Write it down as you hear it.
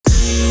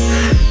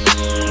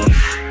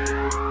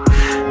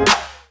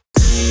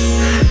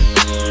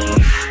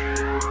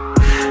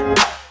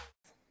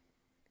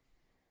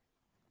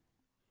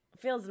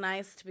feels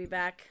nice to be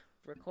back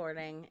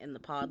recording in the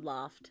pod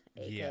loft,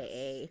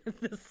 aka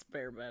the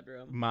spare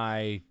bedroom.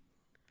 My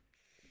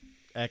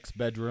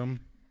ex-bedroom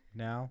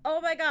now. Oh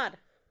my god.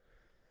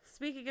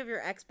 Speaking of your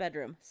ex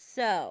bedroom,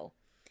 so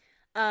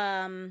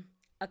a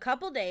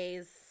couple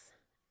days,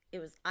 it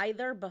was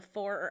either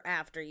before or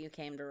after you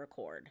came to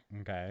record.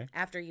 Okay.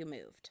 After you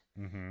moved.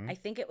 Mm-hmm. I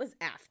think it was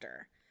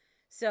after.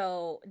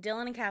 So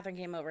Dylan and Catherine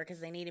came over because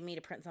they needed me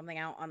to print something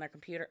out on their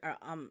computer,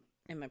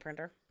 in my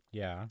printer.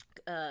 Yeah.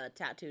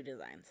 Tattoo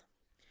designs.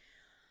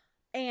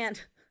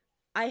 And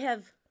I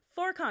have,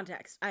 for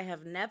context, I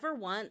have never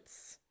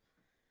once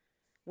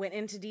went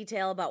into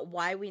detail about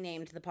why we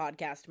named the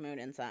podcast Moon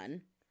and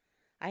Sun.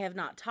 I have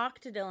not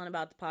talked to Dylan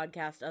about the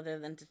podcast other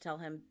than to tell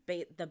him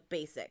the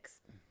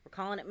basics. We're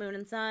calling it Moon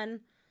and Sun.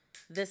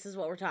 This is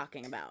what we're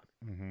talking about.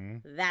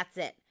 Mm-hmm. That's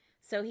it.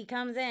 So he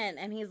comes in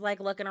and he's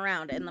like looking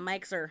around and the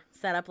mics are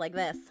set up like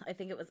this. I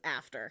think it was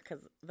after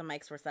because the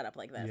mics were set up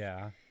like this.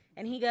 Yeah.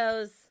 And he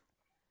goes,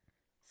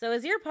 so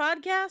is your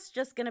podcast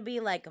just going to be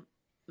like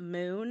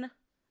Moon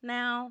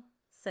now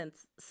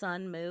since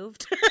Sun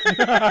moved? And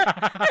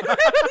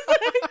I was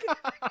like,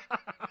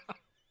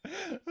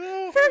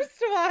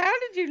 first of all, how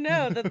did you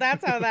know that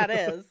that's how that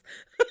is?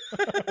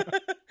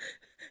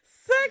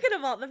 Second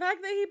of all, the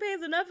fact that he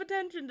pays enough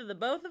attention to the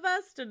both of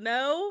us to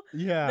know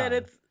that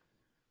it's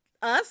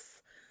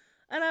us.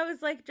 And I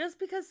was like, just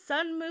because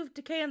Sun moved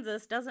to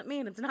Kansas doesn't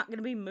mean it's not going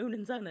to be Moon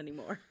and Sun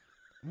anymore.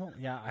 Well,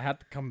 yeah, I had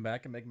to come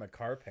back and make my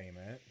car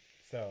payment.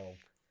 So.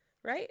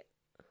 Right?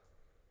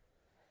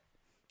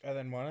 And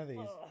then one of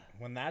these,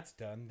 when that's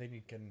done, then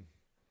you can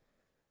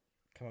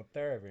come up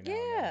there every now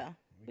and Yeah. then.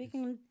 We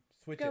can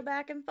switch go it.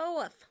 back and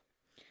forth.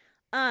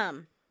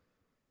 You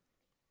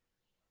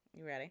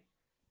ready?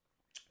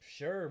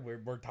 Sure,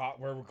 we're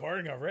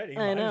recording already.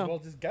 I Might know. as well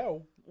just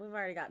go. We've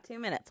already got 2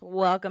 minutes.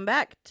 Welcome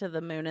back to the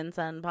Moon and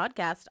Sun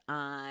podcast.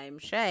 I'm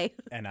Shay.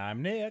 And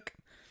I'm Nick.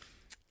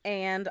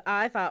 And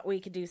I thought we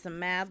could do some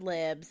Mad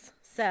Libs.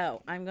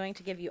 So I'm going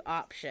to give you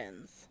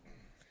options.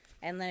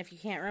 And then if you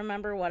can't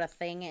remember what a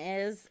thing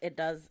is, it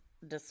does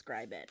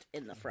describe it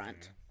in the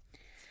front.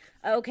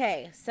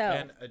 Okay, so.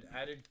 And an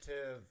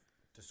adjective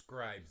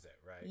describes it,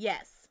 right?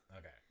 Yes.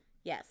 Okay.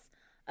 Yes.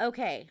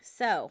 Okay,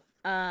 so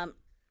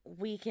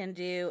we can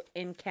do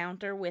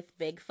Encounter with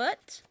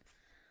Bigfoot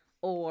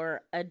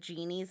or A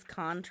Genie's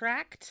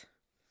Contract,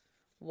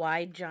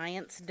 Why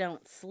Giants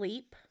Don't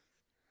Sleep,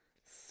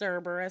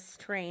 Cerberus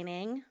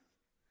Training,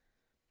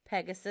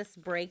 Pegasus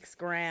Breaks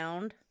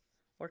Ground,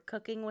 or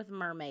Cooking with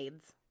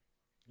Mermaids.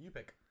 You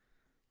pick.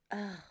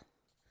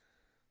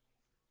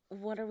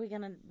 What are we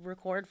going to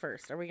record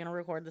first? Are we going to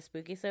record the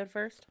Spooky-sode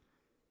first?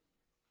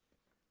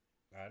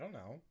 I don't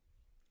know.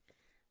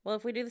 Well,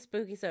 if we do the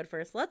Spooky-sode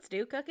first, let's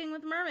do Cooking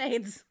with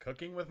Mermaids.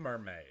 Cooking with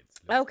mermaids.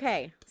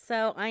 Okay,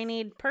 so I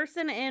need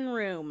person in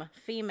room,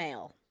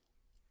 female.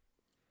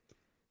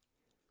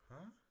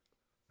 Huh?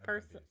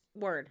 Person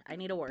word. I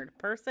need a word.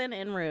 Person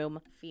in room,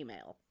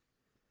 female.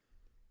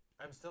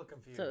 I'm still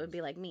confused. So it would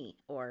be like me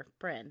or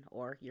Bryn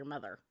or your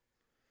mother.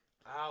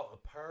 Oh, a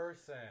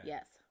person.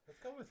 Yes. Let's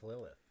go with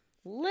Lilith.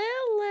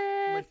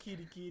 Lilith. My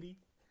kitty.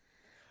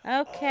 Okay.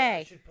 Oh,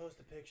 I should post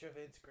a picture of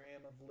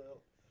Instagram of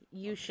Lilith.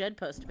 You should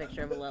post a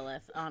picture of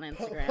Lilith on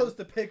Instagram. Post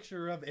a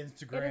picture of It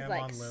Instagram is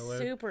like on Lilith.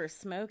 super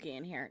smoky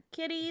in here.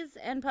 Kitties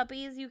and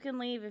puppies, you can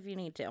leave if you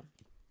need to.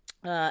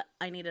 I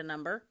need a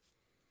number.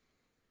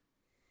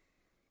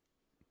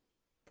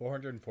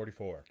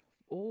 444.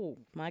 Oh,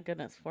 my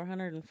goodness.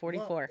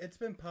 444. Well, it's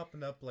been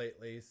popping up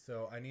lately,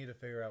 so I need to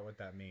figure out what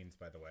that means,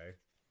 by the way.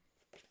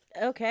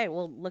 Okay,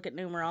 well, look at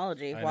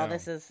numerology I while know.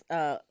 this is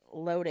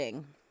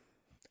loading.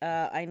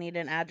 I need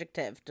an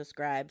adjective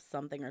describes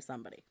something or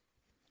somebody.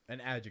 An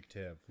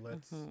adjective.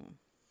 Let's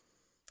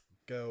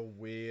go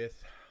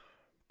with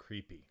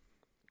creepy.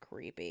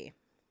 Creepy.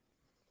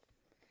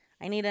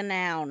 I need a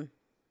noun.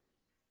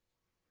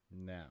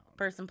 Noun.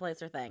 Person,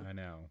 place, or thing. I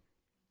know.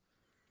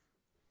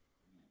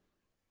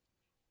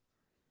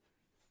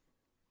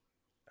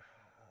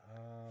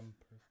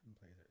 Person,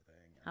 place, or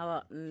thing. How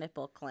about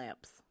nipple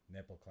clamps?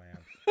 Nipple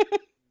clamps.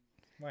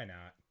 Why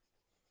not?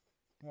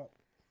 Well,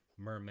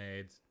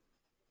 mermaids.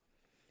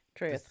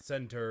 Truth. The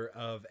center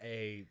of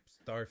a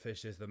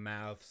starfish is the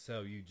mouth,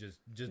 so you just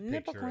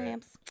Nipple picture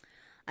clamps.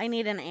 I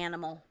need an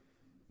animal.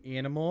 it.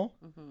 Animal.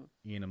 Mm-hmm.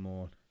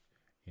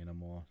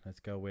 Animal. Let's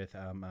go with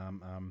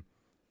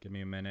Give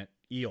me a minute.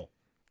 Eel.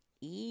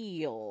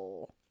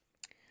 Eel.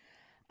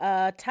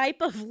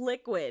 Type of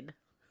liquid.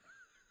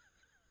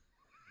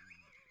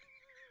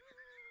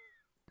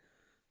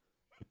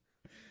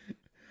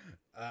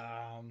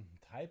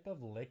 Type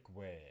of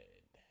liquid.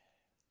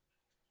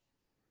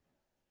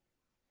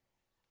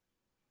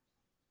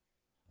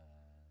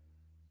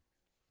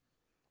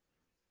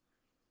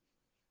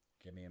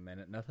 Give me a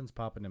minute. Nothing's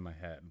popping in my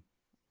head.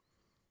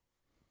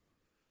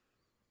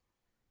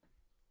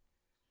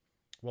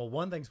 Well,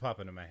 one thing's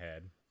popping in my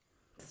head.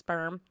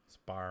 Sperm.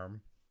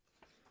 Sperm.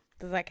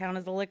 Does that count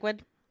as a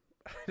liquid?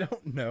 I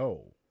don't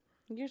know.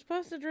 You're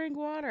supposed to drink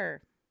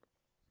water.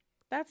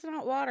 That's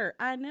not water.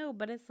 I know,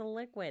 but it's a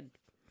liquid.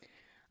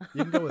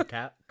 You can go with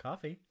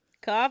coffee.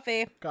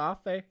 Coffee.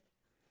 Coffee.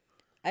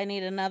 I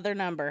need another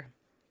number.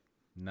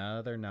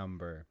 Another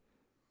number.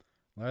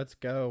 Let's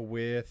go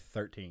with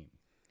 13.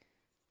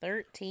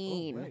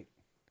 13. Oh, wait.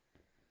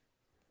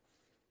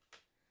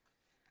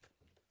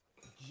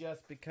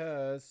 Just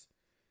because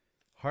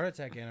heart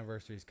attack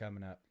anniversary is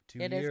coming up. 2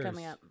 years. It is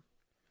coming up.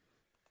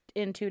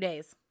 In 2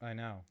 days. I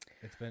know.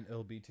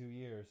 It'll be 2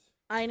 years.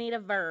 I need a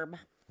verb.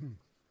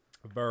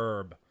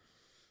 Verb.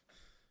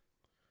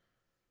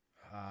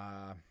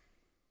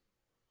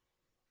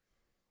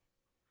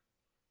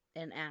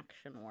 An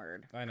action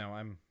word. I know.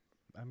 I'm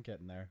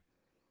getting there.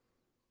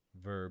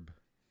 Verb.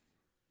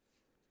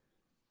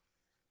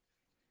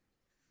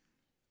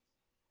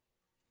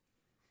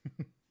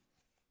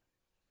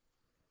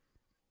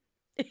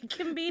 It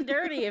can be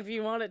dirty if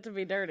you want it to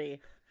be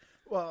dirty.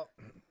 Well,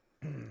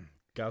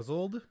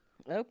 guzzled.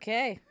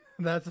 Okay.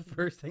 That's the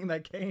first thing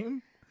that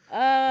came.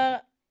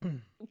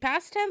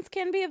 Past tense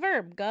can be a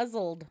verb.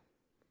 Guzzled.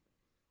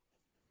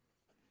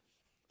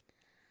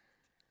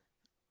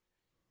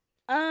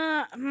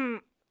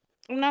 I'm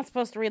not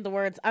supposed to read the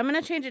words. I'm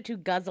going to change it to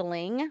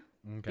guzzling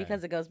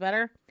because it goes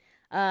better.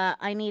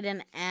 I need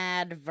an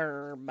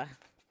adverb.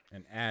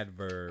 An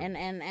adverb. And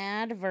an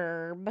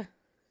adverb,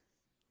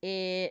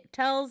 it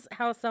tells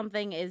how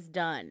something is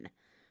done.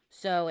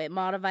 So it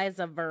modifies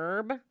a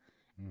verb.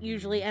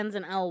 Usually ends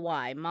in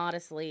ly.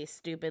 Modestly,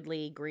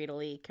 stupidly,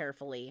 greedily,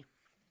 carefully.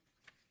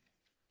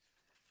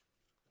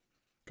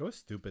 Go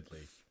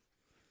stupidly.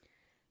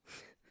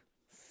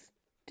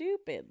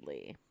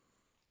 Stupidly.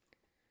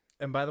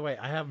 And by the way,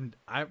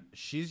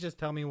 she's just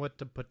telling me what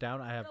to put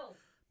down. I have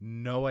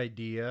no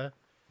idea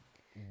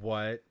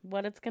what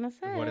it's going to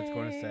say. What it's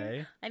going to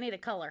say. I need a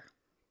color.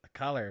 A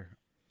color.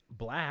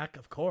 Black,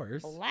 of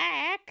course.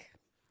 Black.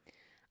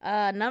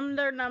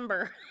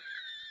 Number.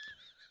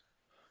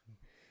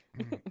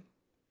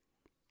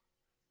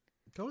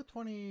 Go with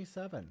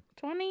 27.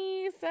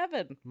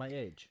 27. My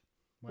age.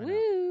 Why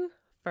Woo. Not?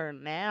 For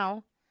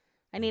now.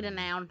 I need a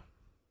noun.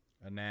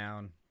 A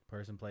noun.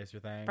 Person, place, or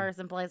thing.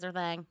 Person, place, or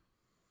thing.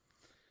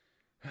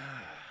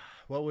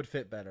 What would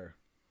fit better?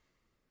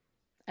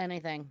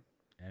 Anything.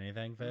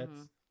 Anything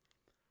fits?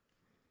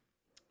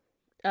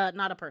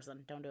 Not a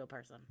person. Don't do a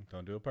person.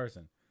 Don't do a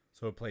person.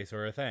 So a place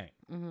or a thing.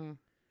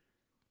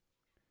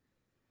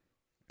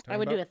 I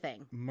would do a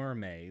thing.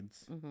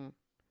 Mermaids.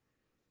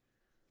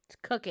 It's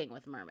cooking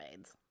with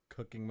mermaids.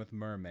 Cooking with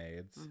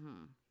mermaids.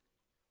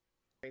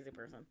 Crazy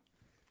person.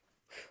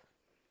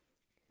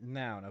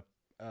 Noun.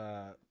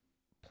 A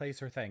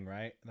place or thing,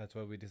 right? That's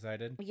what we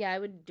decided? Yeah, I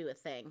would do a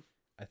thing.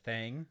 A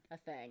thing? A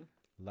thing.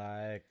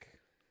 Like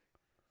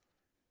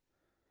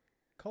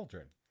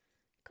cauldron.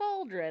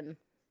 Cauldron.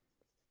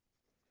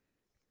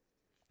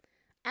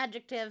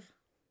 Adjective.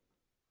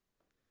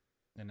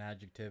 An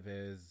adjective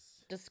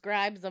is...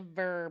 Describes a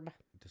verb.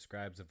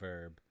 Describes a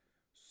verb.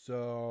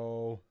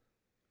 So...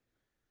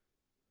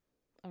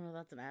 Oh, no,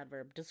 that's an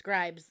adverb.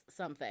 Describes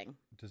something.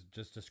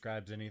 Just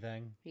describes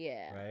anything?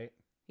 Yeah. Right?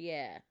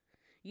 Yeah.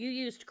 You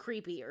used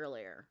creepy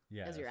earlier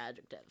as your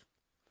adjective.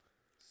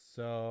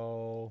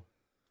 So...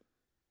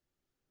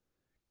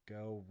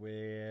 Go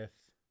with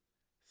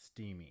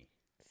steamy.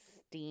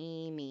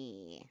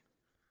 Steamy.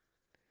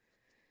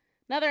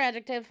 Another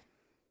adjective.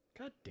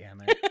 God damn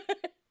it.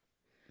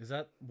 Is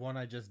that one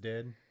I just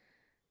did?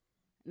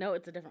 No,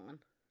 it's a different one.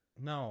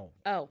 No.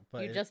 Oh,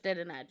 you just did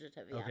an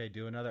adjective, yeah. Okay,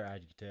 do another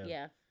adjective.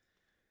 Yeah.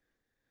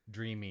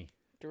 Dreamy.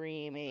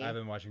 Dreamy. I've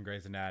been watching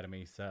Grey's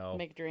Anatomy, so...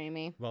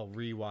 McDreamy. Well,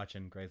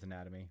 re-watching Grey's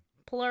Anatomy.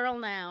 Plural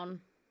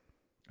noun.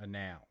 A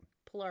noun.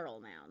 Plural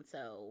noun,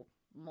 so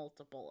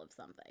multiple of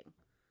something.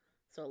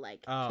 So,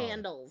 like,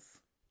 candles.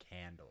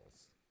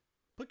 Candles.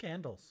 Put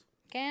candles.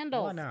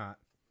 Candles. Why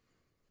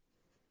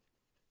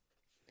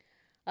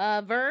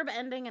not? Verb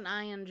ending in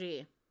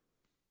ing.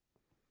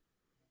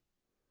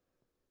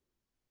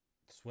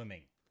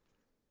 Swimming.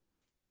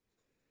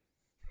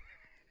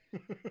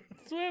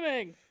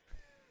 Swimming.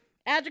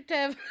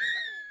 Adjective.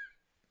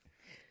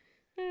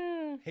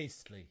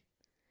 Hastily.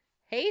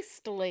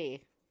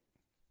 Hastily.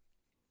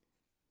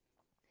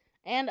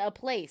 And a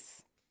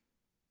place.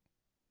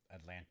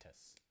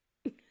 Atlantis.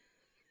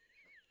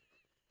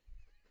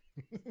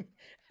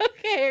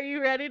 Okay, are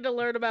you ready to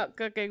learn about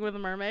cooking with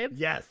mermaids?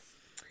 Yes.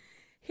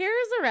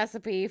 Here's a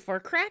recipe for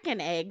Kraken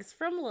eggs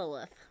from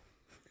Lilith.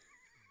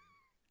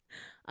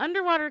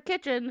 Underwater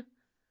kitchen.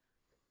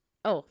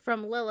 Oh,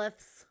 from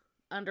Lilith's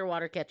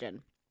Underwater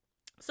Kitchen.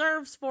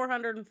 Serves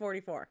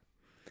 444.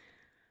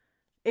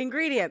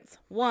 Ingredients.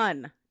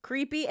 1.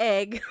 Creepy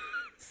egg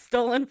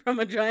stolen from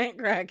a giant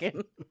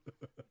kraken.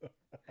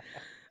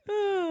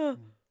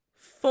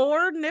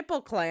 4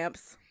 nipple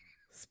clamps,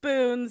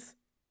 spoons,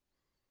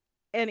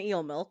 and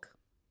eel milk.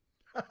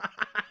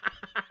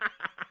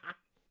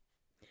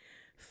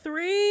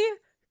 3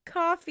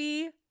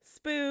 coffee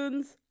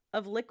spoons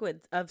of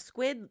liquids of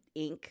squid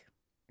ink.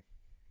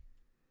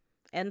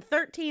 And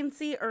 13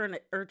 sea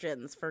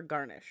urchins for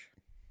garnish.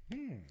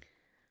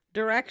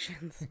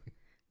 Directions.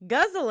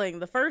 Guzzling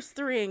the first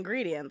 3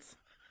 ingredients.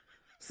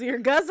 So you're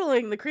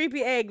guzzling the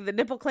creepy egg, the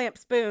nipple clamp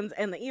spoons,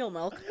 and the eel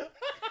milk.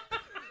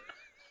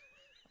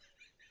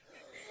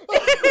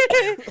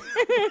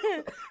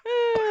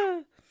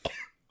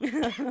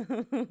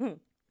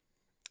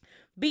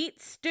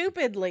 Beat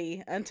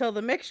stupidly until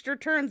the mixture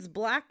turns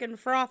black and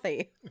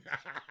frothy.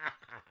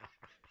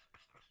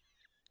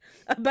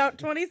 About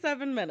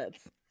 27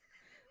 minutes.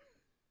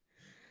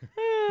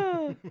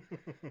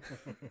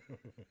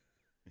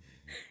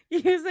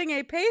 Using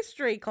a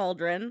pastry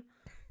cauldron,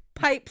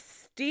 pipe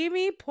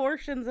steamy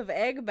portions of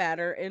egg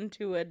batter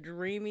into a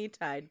dreamy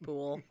tide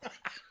pool.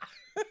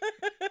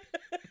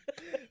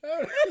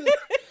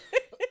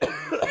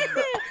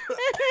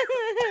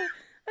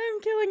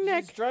 I'm killing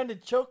Nick. She's trying to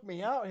choke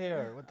me out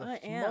here with the I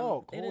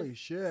smoke. am. Holy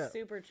shit.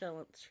 Super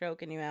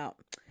choking you out.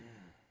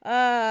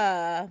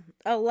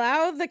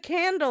 Allow the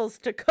candles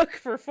to cook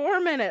for 4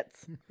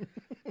 minutes.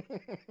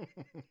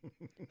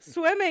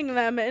 Swimming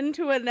them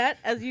into a net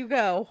as you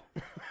go.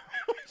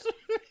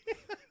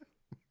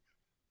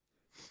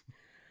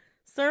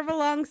 Serve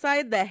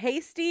alongside the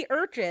hasty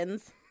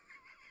urchins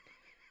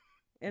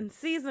and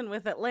season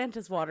with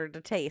Atlantis water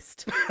to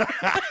taste. Okay,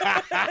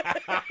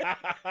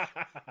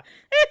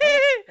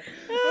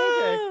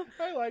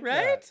 I like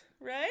that.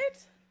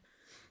 Right?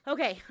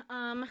 Okay,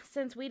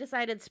 since we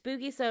decided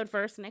spooky sode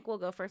first, Nick will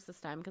go first this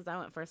time because I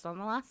went first on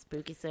the last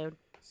spooky sode.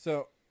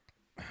 So,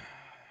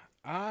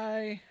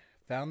 I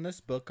found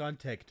this book on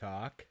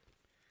TikTok.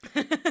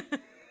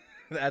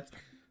 That's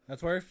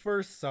where I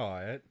first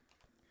saw it.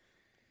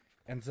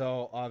 And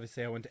so,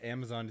 obviously, I went to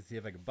Amazon to see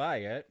if I could buy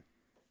it.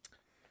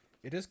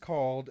 It is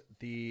called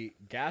The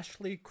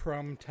Ghastly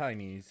Crumb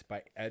Tinies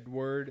by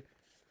Edward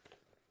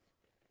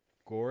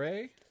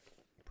Gorey.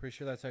 Pretty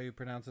sure that's how you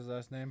pronounce his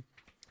last name.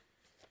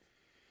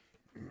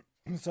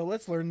 So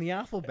let's learn the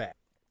alphabet.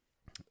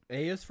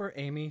 A is for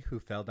Amy, who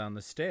fell down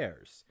the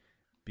stairs.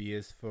 B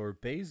is for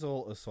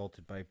Basil,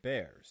 assaulted by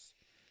bears.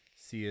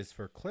 C is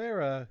for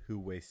Clara, who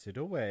wasted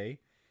away.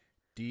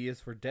 D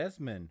is for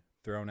Desmond,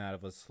 thrown out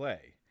of a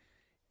sleigh.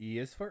 E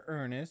is for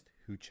Ernest,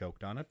 who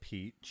choked on a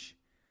peach.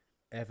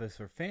 F is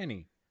for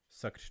Fanny,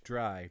 sucked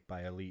dry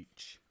by a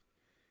leech.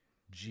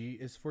 G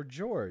is for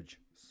George,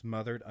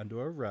 smothered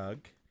under a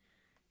rug.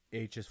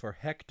 H is for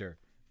Hector,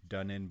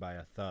 done in by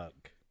a thug.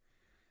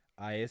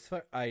 I is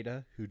for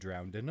Ida, who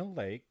drowned in a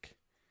lake.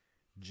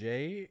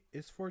 J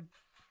is for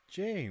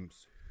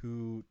James,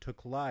 who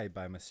took lie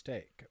by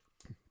mistake.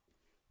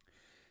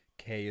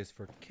 K is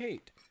for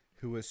Kate,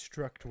 who was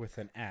struck with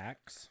an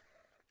axe.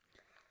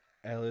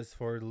 L is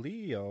for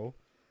Leo,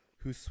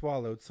 who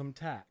swallowed some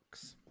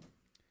tacks.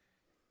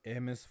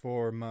 M is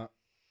for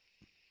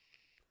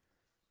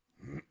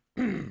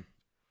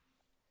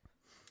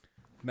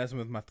messing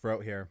with my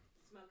throat here.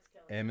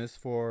 M is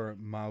for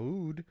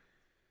Maud,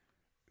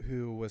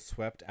 who was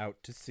swept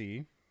out to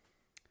sea.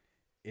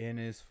 N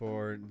is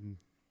for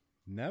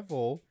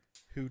Neville,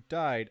 who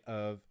died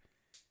of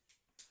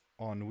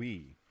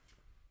ennui.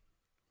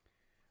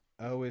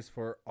 O is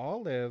for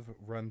Olive,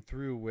 run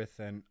through with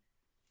an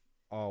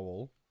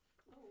owl.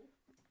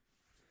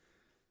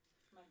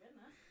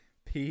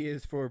 P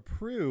is for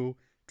Prue,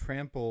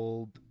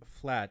 trampled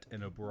flat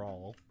in a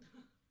brawl.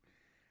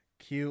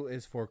 Q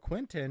is for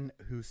Quentin,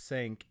 who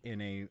sank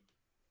in a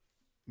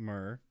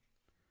mire.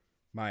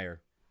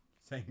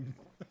 Same.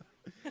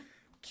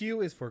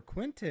 Q is for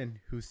Quentin,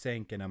 who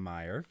sank in a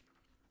mire.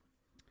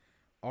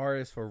 R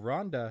is for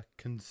Rhonda,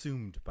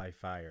 consumed by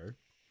fire.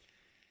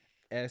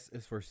 S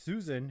is for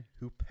Susan,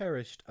 who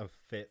perished of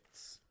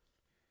fits.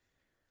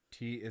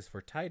 T is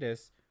for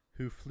Titus,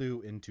 who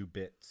flew into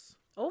bits.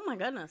 Oh my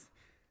goodness.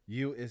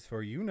 U is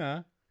for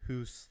Una,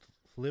 who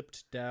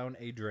slipped down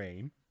a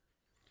drain.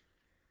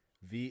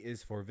 V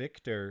is for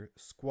Victor,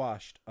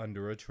 squashed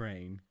under a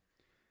train.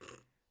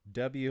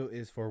 W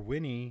is for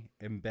Winnie,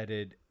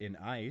 embedded in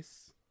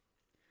ice.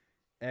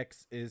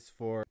 X is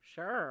for...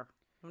 Sure.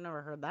 I've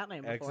never heard that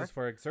name before. X is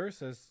for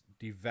Exorcist,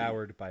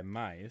 devoured by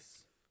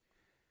mice.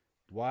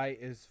 Y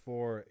is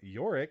for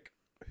Yorick,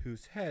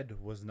 whose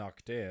head was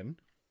knocked in.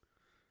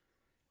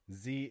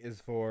 Z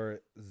is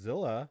for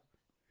Zilla,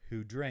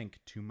 who drank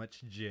too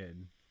much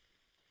gin.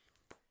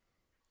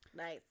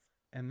 Nice.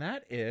 And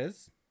that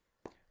is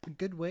a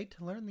good way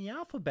to learn the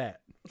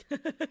alphabet.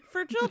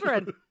 For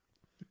children.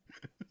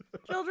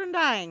 Children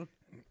dying.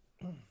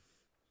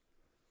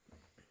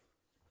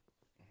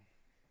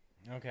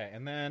 Okay,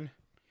 and then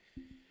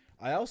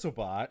I also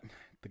bought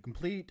the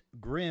complete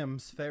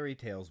Grimm's Fairy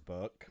Tales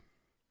book.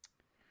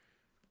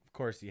 Of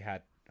course,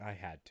 I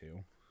had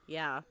to.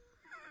 Yeah.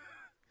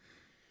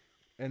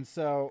 And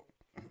so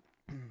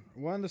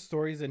one of the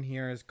stories in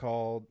here is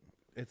called,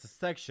 it's a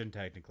section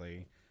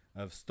technically,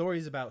 of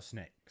stories about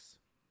snakes.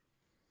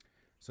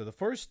 So the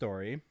first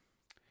story,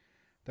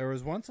 there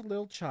was once a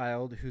little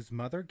child whose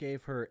mother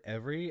gave her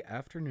every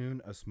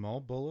afternoon a small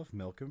bowl of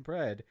milk and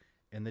bread,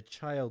 and the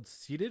child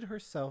seated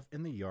herself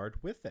in the yard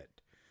with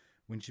it.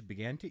 When she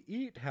began to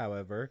eat,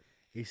 however,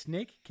 a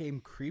snake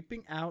came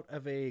creeping out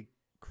of a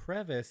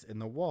crevice in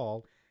the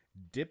wall,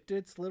 dipped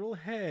its little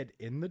head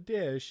in the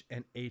dish,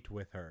 and ate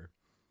with her.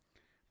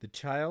 The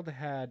child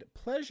had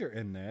pleasure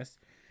in this,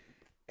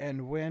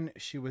 And when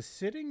she was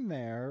sitting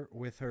there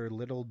with her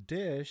little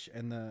dish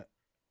and the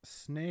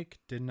snake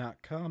did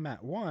not come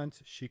at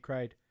once, she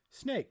cried,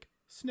 "Snake,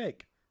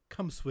 snake,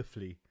 come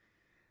swiftly.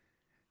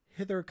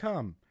 Hither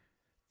come,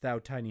 thou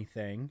tiny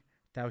thing.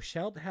 Thou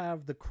shalt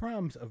have the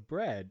crumbs of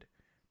bread.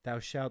 Thou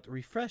shalt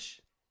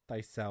refresh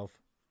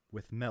thyself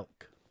with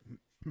milk."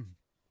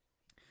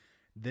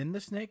 Then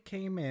the snake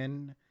came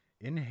in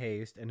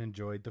haste and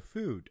enjoyed the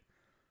food.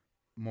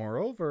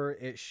 Moreover,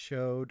 it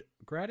showed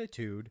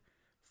gratitude,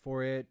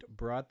 for it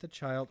brought the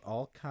child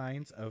all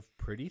kinds of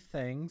pretty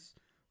things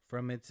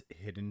from its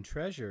hidden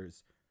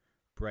treasures,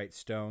 bright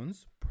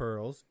stones,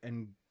 pearls,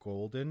 and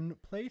golden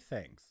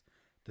playthings.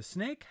 The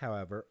snake,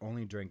 however,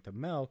 only drank the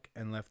milk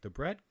and left the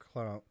bread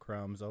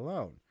crumbs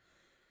alone.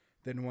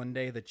 Then one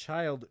day the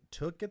child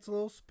took its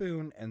little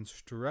spoon and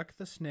struck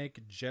the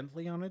snake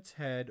gently on its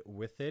head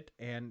with it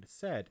and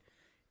said,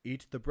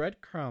 "Eat the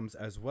breadcrumbs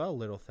as well,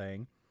 little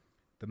thing."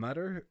 The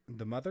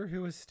mother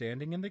who was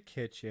standing in the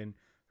kitchen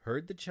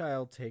heard the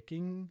child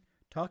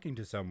talking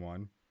to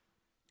someone,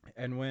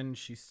 and when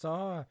she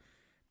saw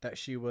that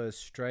she was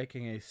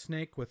striking a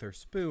snake with her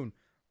spoon,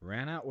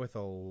 ran out with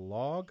a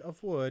log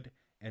of wood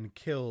and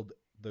killed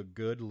the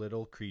good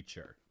little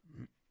creature.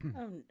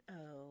 Oh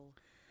no.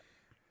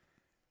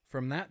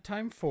 From that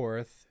time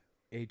forth,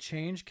 a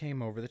change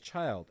came over the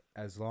child.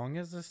 As long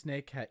as the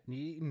snake had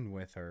eaten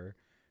with her,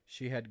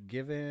 she had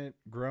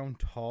grown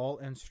tall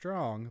and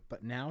strong,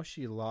 but now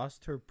she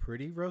lost her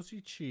pretty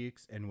rosy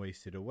cheeks and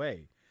wasted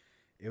away.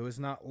 It was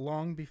not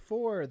long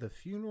before the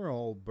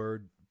funeral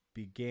bird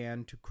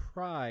began to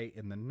cry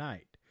in the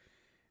night,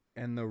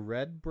 and the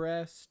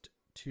redbreast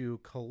to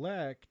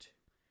collect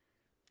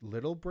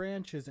little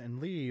branches and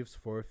leaves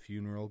for a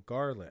funeral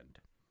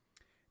garland.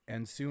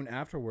 And soon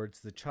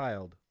afterwards the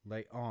child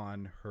lay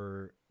on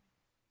her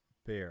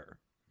bier.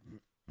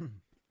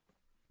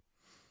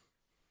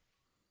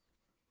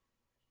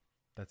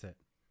 That's it.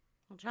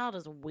 The child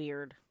is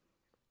weird.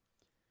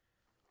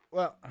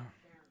 Well,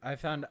 I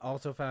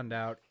also found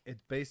out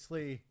it's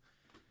basically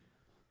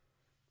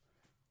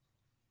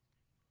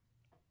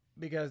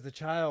because the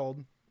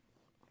child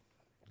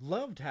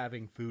loved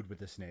having food with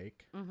the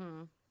snake,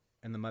 and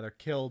the mother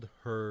killed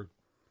her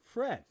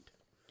friend.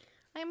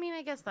 I mean,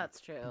 I guess that's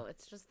true.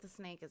 It's just the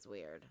snake is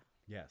weird.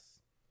 Yes.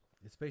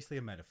 It's basically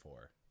a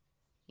metaphor.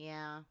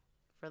 Yeah,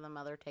 for the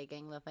mother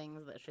taking the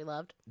things that she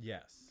loved.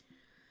 Yes.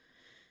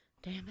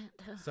 Damn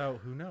it. So,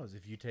 who knows?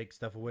 If you take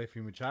stuff away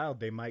from your child,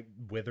 they might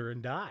wither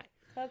and die.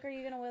 Fuck, are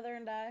you gonna wither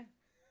and die?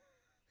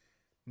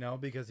 No,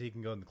 because he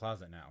can go in the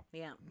closet now.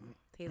 Yeah.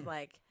 He's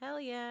like, hell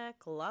yeah,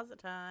 closet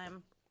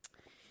time.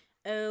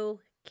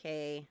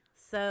 Okay.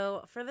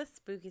 So, for this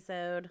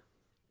spooky-sode,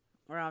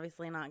 we're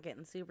obviously not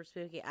getting super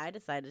spooky. I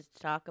decided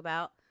to talk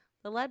about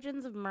the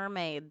legends of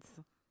mermaids.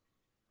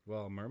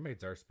 Well,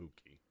 mermaids are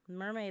spooky.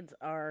 Mermaids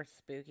are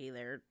spooky.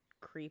 They're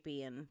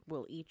creepy and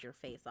will eat your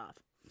face off.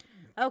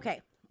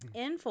 Okay.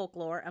 In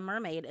folklore, a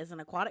mermaid is an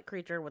aquatic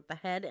creature with the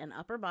head and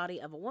upper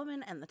body of a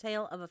woman and the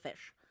tail of a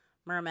fish.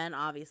 Mermen,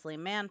 obviously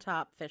man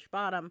top, fish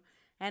bottom,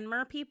 and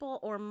merpeople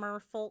or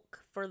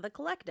merfolk for the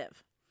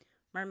collective.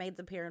 Mermaids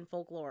appear in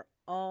folklore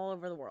all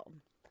over the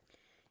world.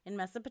 In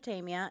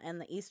Mesopotamia and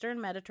the Eastern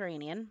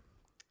Mediterranean,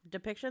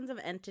 depictions of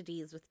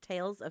entities with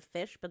tails of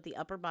fish but the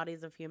upper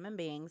bodies of human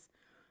beings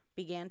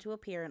began to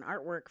appear in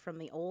artwork from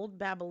the Old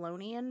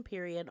Babylonian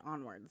period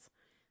onwards.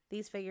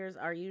 These figures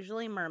are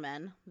usually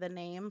mermen. The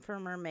name for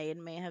mermaid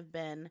may have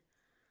been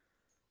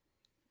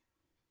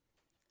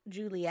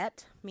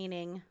Juliet,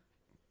 meaning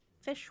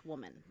fish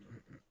woman.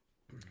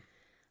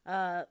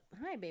 Hi,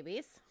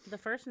 babies. The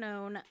first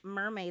known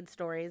mermaid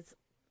stories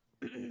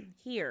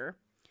here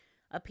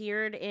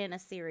appeared in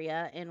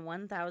Assyria in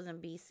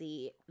 1000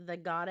 BC. The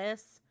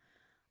goddess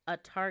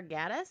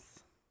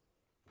Atargatis.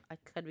 I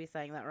could be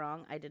saying that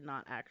wrong. I did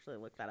not actually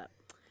look that up.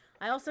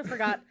 I also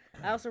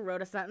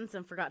wrote a sentence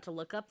and forgot to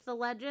look up the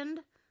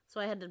legend,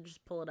 so I had to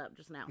just pull it up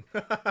just now.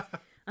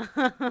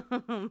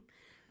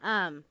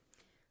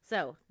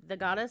 So the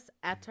goddess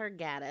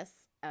Atargatis,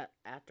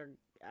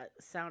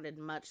 sounded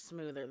much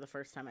smoother the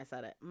first time I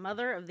said it.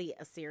 Mother of the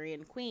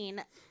Assyrian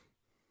queen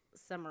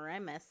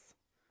Semiramis,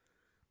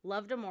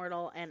 loved a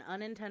mortal and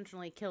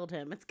unintentionally killed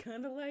him. It's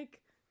kind of like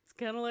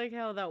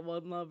how that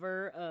one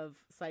lover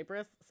of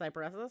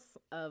Cypressus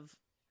of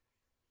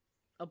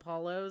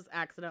Apollo's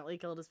accidentally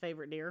killed his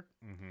favorite deer.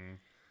 Mm-hmm.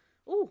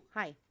 Ooh,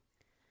 hi.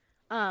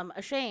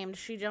 Ashamed,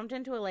 she jumped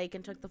into a lake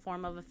and took the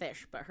form of a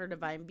fish, but her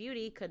divine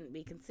beauty couldn't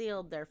be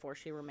concealed, therefore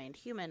she remained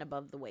human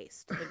above the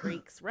waist. The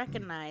Greeks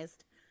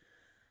recognized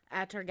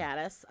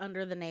Atargatis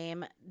under the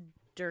name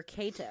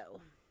Dercato.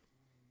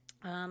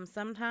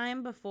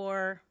 Sometime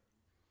before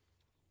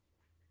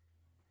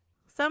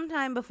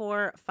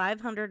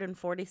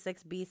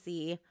 546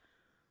 BC,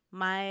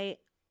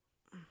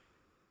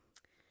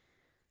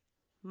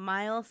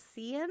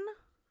 Milesian?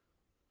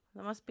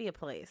 That must be a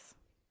place.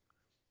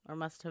 Or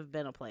must have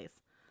been a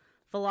place.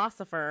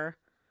 Philosopher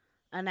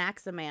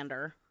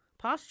Anaximander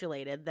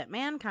postulated that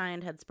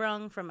mankind had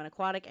sprung from an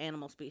aquatic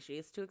animal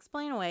species to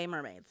explain away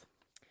mermaids.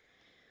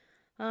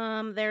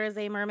 There is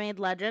a mermaid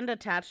legend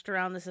attached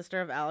around the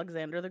sister of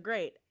Alexander the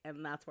Great,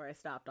 and that's where I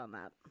stopped on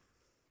that.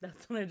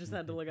 That's what I just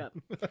had to look up.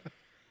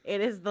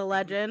 It is the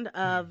legend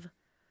of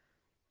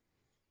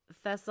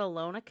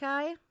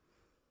Thessaloniki.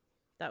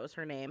 That was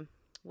her name.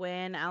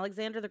 When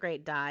Alexander the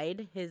Great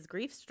died, his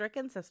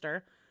grief-stricken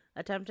sister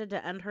attempted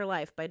to end her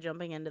life by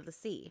jumping into the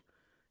sea.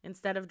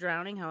 Instead of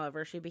drowning,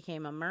 however, she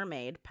became a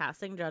mermaid,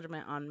 passing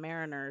judgment on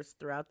mariners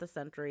throughout the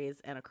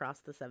centuries and across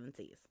the seven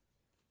seas.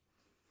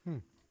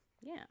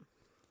 Yeah.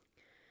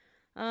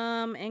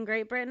 In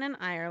Great Britain and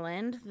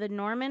Ireland, the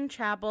Norman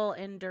Chapel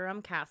in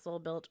Durham Castle,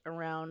 built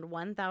around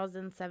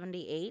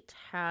 1078,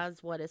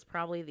 has what is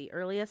probably the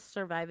earliest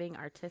surviving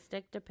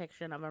artistic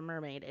depiction of a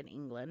mermaid in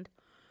England.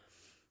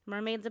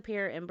 Mermaids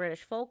appear in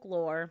British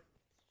folklore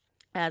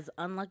as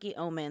unlucky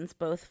omens,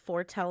 both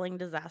foretelling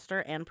disaster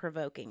and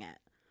provoking it.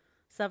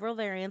 Several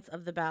variants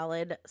of the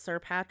ballad Sir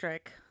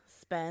Patrick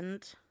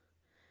Spend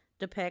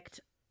depict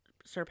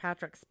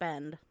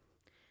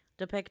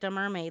a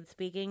mermaid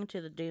speaking to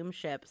the doomed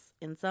ships.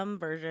 In some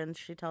versions,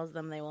 she tells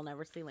them they will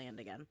never see land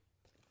again.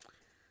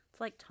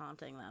 It's like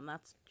taunting them.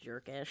 That's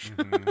jerkish.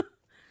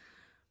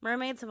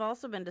 Mermaids have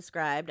also been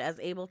described as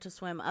able to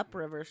swim up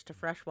rivers to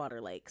freshwater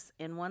lakes.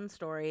 In one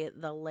story,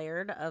 the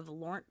Laird of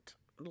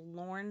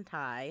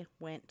Lorntie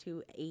went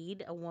to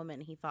aid a woman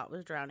he thought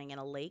was drowning in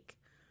a lake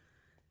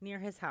near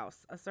his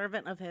house. A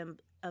servant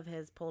of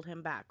his pulled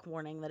him back,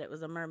 warning that it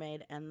was a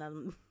mermaid, and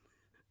the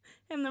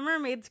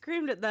mermaid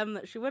screamed at them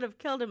that she would have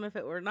killed him if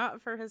it were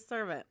not for his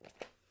servant.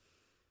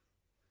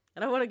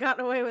 And I would have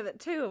gotten away with it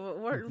too if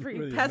it weren't for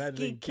you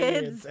pesky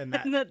kids and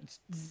that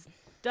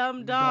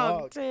dumb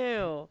dog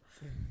too.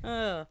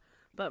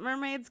 But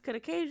mermaids could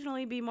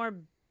occasionally be more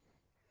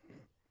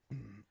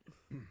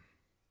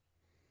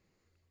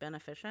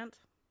beneficent.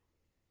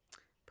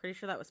 Pretty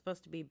sure that was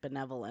supposed to be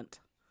benevolent.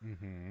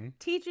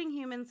 Teaching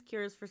humans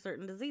cures for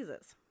certain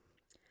diseases.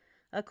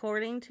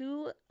 According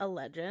to a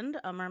legend,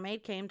 a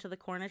mermaid came to the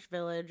Cornish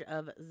village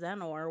of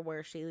Zenor,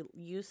 where she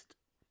used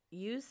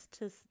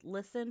to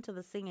listen to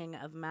the singing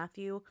of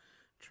Matthew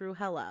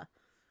Truhella.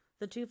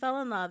 The two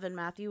fell in love, and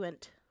Matthew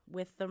went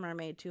with the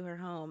mermaid to her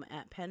home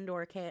at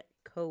Pendor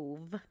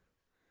Cove.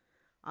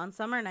 On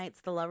summer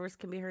nights, the lovers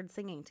can be heard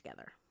singing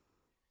together.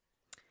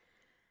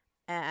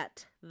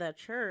 At the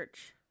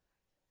church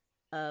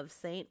of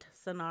Saint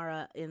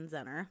Sonara in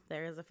Zenor,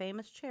 there is a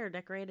famous chair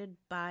decorated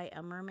by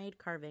a mermaid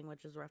carving,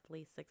 which is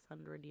roughly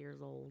 600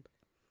 years old.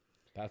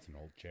 That's an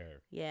old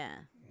chair. Yeah.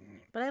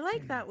 But I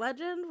like that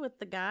legend with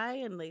the guy,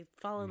 and they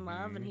fall in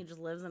love, and he just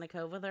lives in a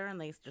cove with her,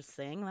 and they just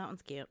sing. That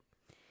one's cute.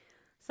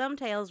 Some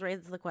tales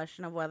raise the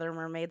question of whether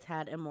mermaids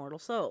had immortal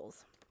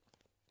souls.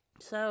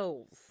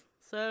 Souls.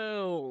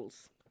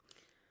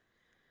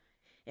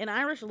 In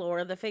Irish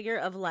lore, the figure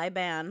of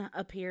Liban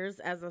appears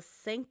as a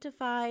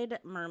sanctified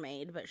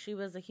mermaid, but she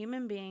was a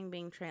human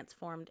being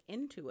transformed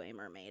into a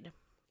mermaid.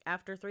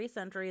 After 3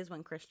 centuries,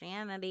 when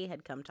Christianity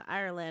had come to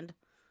Ireland,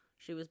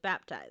 she was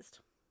baptized,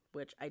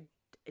 which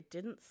it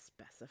didn't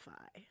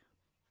specify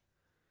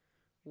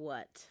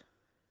what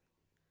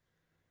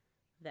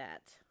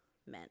that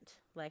meant.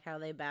 Like how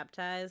they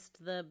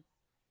baptized the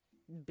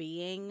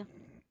being,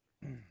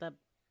 the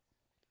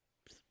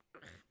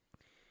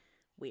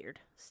weird,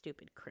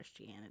 stupid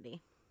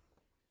Christianity.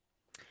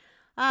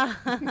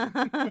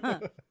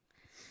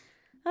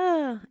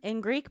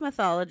 In Greek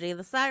mythology,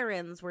 the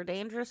sirens were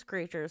dangerous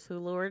creatures who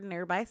lured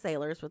nearby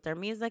sailors with their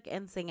music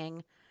and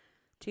singing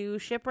to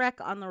shipwreck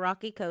on the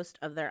rocky coast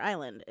of their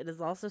island. It is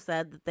also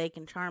said that they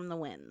can charm the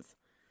winds.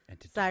 And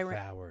to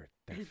devour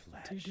their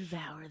flesh. To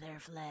devour their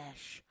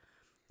flesh.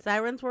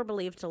 Sirens were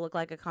believed to look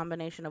like a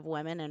combination of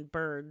women and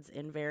birds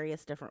in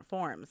various different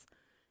forms.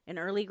 In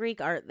early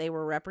Greek art, they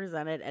were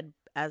represented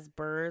as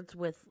birds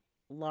with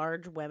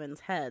large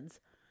women's heads,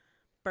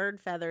 bird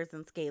feathers,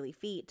 and scaly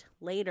feet.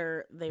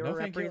 Later, they were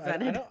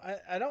represented...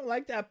 I don't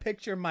like that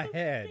picture in my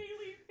head.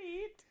 Scaly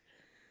feet?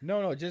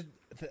 No, just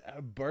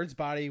a bird's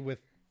body with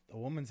a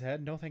woman's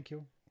head. No, thank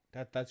you.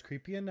 That's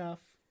creepy enough.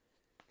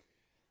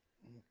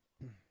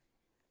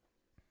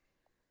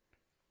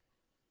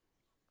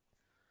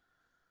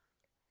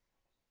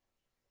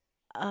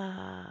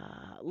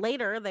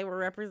 Later, they were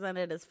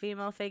represented as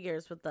female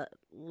figures with the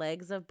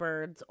legs of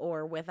birds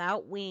or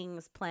without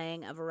wings,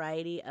 playing a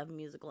variety of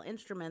musical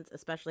instruments,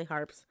 especially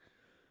harps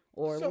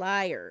or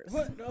lyres.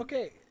 What?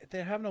 Okay, if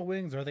they have no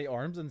wings, are they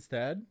arms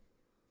instead?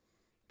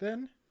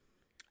 Then?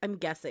 I'm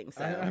guessing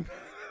so.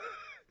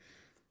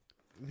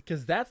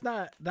 Because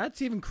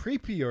that's even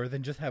creepier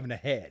than just having a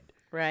head.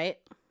 Right?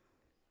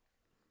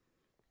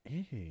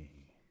 Eee.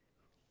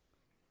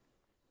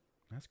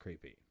 That's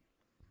creepy.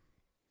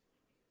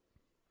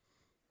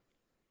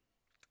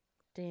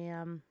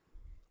 Damn.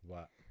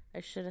 What?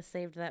 I should have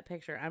saved that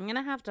picture. I'm going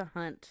to have to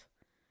hunt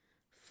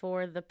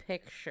for the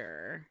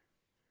picture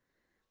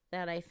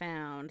that I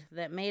found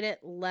that made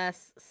it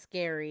less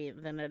scary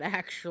than it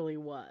actually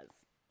was.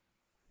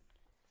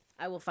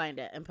 I will find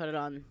it and put it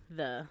on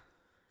the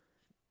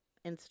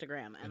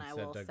Instagram, and I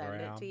will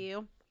send it to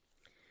you.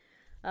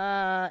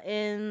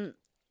 In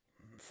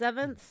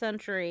 7th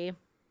century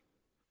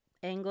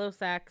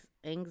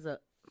Anglo-Saxon.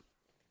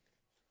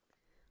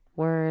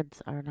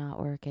 Words are not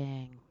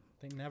working.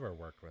 They never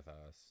work with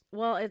us.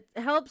 Well, it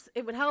helps.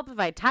 It would help if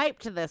I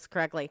typed this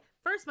correctly.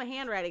 First, my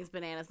handwriting's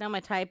bananas. Now my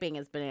typing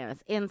is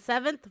bananas. In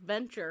 7th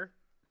Venture.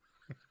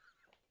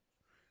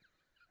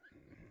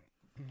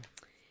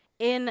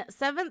 In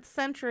 7th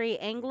century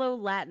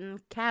Anglo-Latin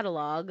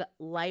catalog,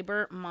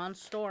 Liber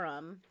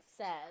Monstrorum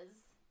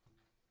says,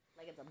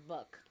 like it's a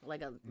book,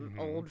 like an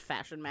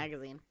old-fashioned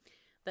magazine,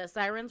 that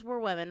sirens were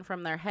women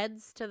from their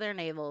heads to their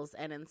navels,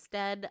 and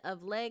instead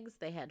of legs,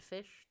 they had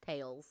fish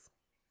tails,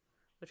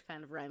 which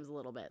kind of rhymes a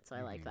little bit, so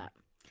I like that.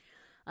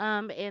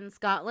 In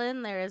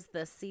Scotland, there is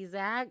the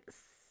Sazig.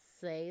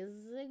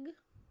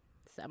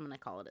 So I'm going to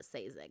call it a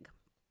Sazig.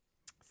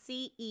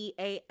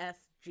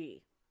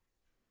 Ceasg.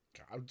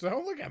 God,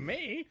 don't look at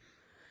me.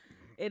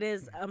 It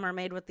is a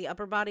mermaid with the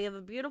upper body of a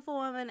beautiful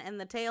woman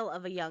and the tail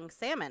of a young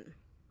salmon.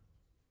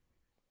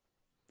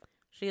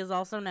 She is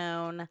also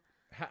known...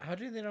 How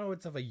do they know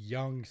it's of a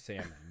young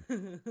salmon?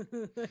 I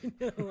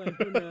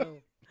don't know.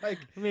 Like,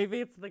 maybe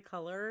it's the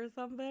color or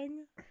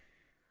something?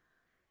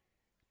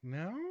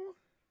 No?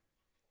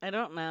 I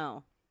don't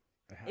know.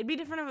 It'd be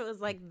different if it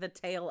was like the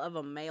tail of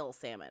a male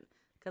salmon.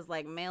 Because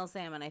like male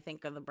salmon, I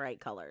think, are the bright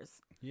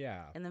colors.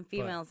 Yeah. And then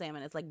female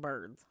salmon, it's like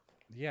birds.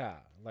 Yeah.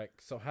 Like,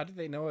 so how do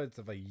they know it's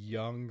of a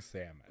young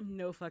salmon?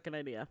 No fucking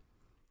idea.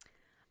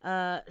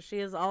 She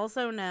is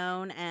also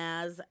known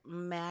as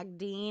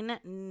Magdine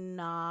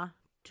Na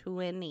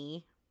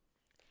Tuini.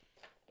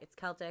 It's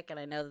Celtic, and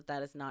I know that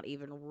that is not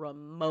even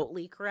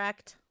remotely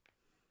correct.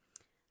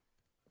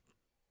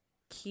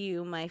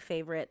 Cue my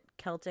favorite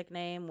Celtic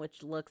name,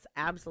 which looks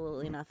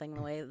absolutely nothing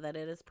the way that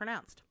it is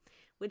pronounced,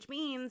 which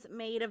means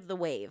maid of the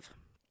wave.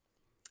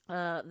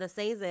 The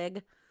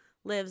Sazig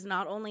lives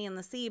not only in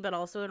the sea, but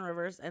also in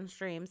rivers and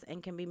streams,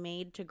 and can be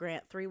made to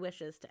grant 3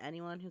 wishes to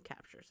anyone who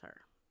captures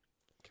her.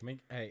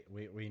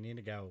 We need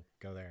to go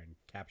there and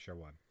capture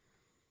one.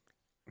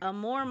 A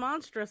more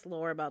monstrous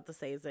lore about the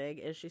Sazig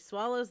is she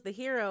swallows the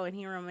hero and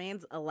he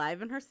remains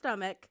alive in her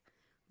stomach.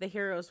 The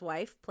hero's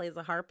wife plays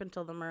a harp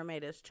until the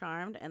mermaid is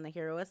charmed and the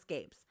hero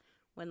escapes.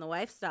 When the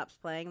wife stops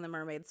playing, the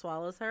mermaid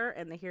swallows her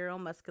and the hero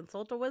must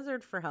consult a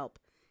wizard for help.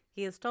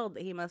 He is told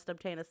that he must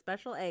obtain a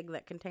special egg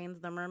that contains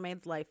the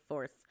mermaid's life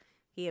force.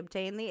 He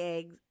obtains the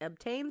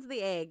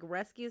egg,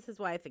 rescues his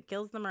wife, and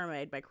kills the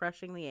mermaid by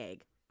crushing the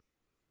egg.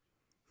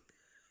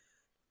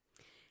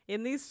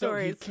 In these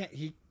stories... So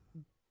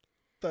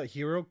the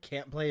hero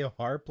can't play a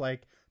harp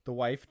like the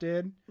wife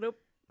did? Nope.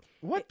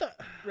 What the...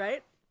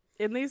 Right?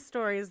 In these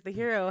stories, the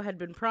hero had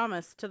been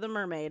promised to the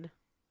mermaid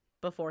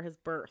before his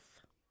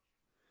birth.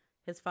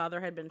 His father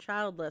had been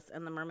childless,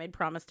 and the mermaid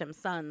promised him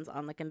sons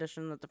on the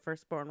condition that the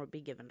firstborn would be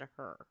given to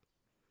her.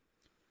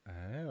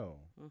 Oh.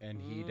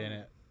 And he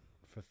didn't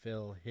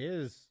fulfill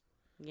his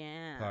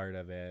part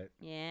of it.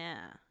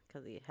 Yeah,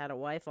 because he had a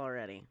wife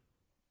already.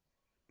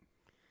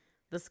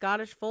 The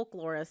Scottish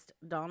folklorist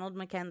Donald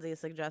Mackenzie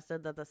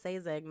suggested that the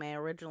Sazig may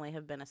originally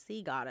have been a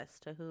sea goddess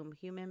to whom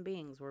human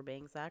beings were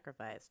being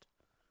sacrificed.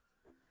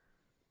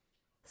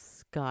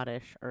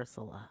 Scottish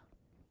Ursula.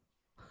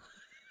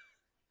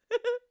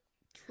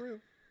 True.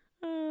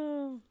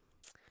 Oh.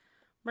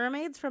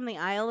 Mermaids from the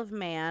Isle of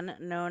Man,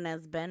 known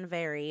as Ben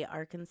Very,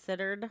 are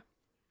considered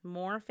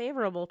more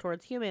favorable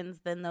towards humans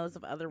than those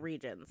of other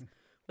regions.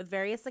 With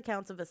various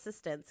accounts of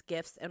assistance,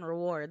 gifts, and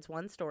rewards,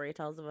 one story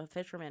tells of a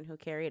fisherman who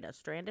carried a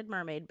stranded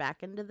mermaid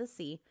back into the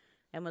sea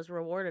and was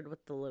rewarded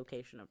with the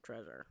location of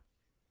treasure.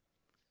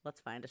 Let's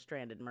find a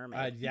stranded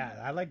mermaid. Yeah,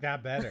 I like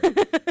that better.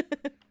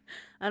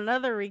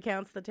 Another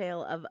recounts the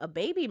tale of a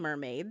baby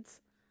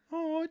mermaid's.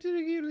 Oh, did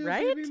he give a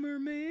baby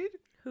mermaid?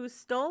 Who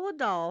stole a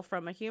doll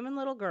from a human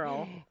little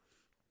girl,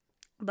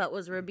 but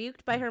was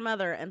rebuked by her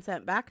mother and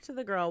sent back to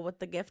the girl with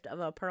the gift of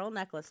a pearl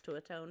necklace to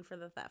atone for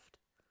the theft.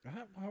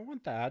 I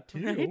want that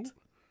too. Right?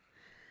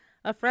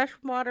 A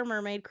freshwater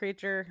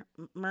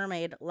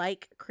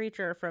mermaid-like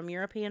creature from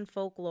European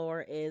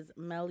folklore is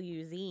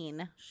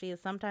Melusine. She is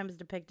sometimes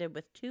depicted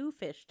with 2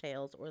 fish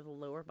tails or the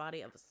lower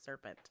body of a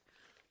serpent,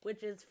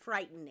 which is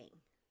frightening.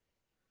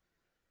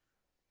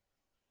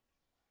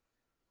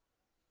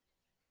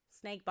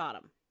 Snake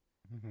bottom.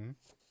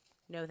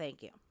 No,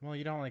 thank you. Well,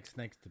 you don't like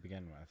snakes to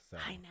begin with, so.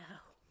 I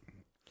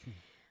know.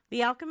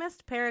 The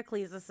alchemist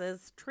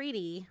Pericles'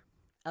 treatise,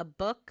 a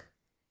book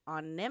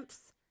on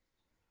nymphs,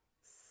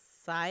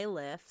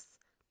 sylphs,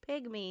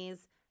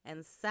 pygmies,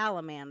 and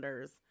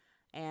salamanders,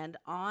 and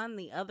on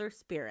the other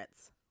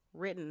spirits,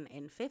 written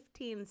in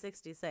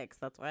 1566,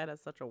 that's why it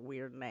has such a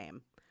weird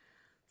name,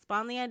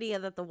 spawned the idea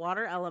that the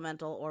water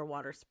elemental or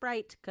water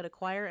sprite could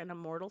acquire an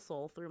immortal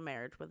soul through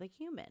marriage with a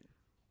human.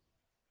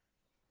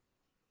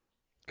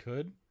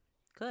 Could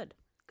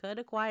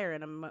acquire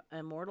an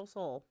immortal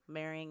soul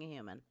marrying a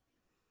human.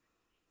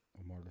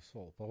 Immortal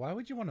soul. But why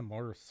would you want an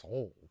immortal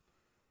soul?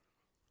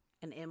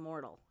 An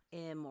immortal.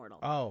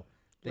 Oh,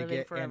 they living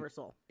get forever an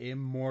soul.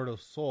 Immortal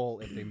soul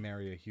if they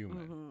marry a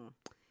human.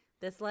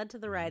 This led to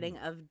the writing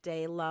of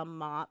De la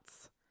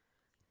Motte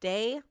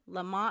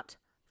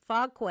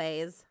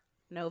Fouquet's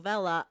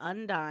novella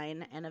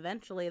Undine, and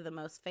eventually the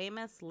most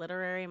famous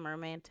literary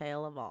mermaid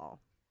tale of all,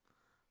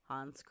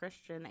 Hans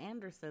Christian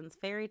Andersen's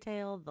fairy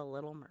tale, The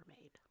Little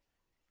Mermaid.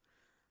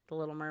 The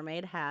Little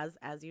Mermaid has,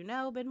 as you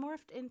know, been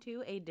morphed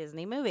into a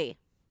Disney movie.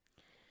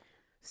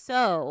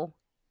 So,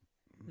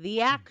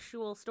 the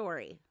actual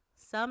story,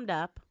 summed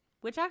up,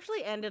 which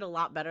actually ended a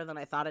lot better than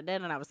I thought it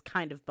did, and I was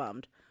kind of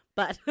bummed.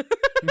 But,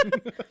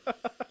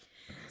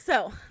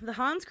 so, the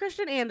Hans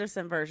Christian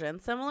Andersen version,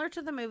 similar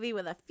to the movie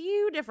with a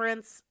few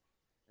differences.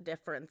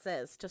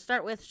 To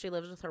start with, she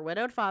lives with her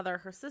widowed father,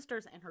 her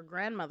sisters, and her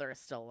grandmother is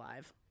still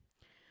alive.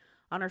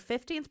 On her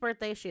 15th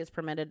birthday, she is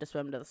permitted to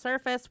swim to the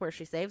surface, where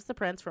she saves the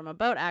prince from a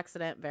boat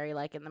accident, very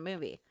like in the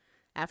movie.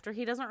 After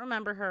he doesn't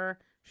remember her,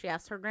 she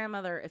asks her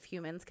grandmother if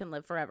humans can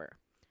live forever.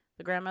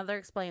 The grandmother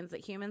explains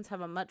that humans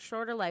have a much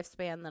shorter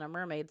lifespan than a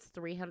mermaid's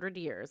 300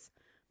 years,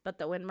 but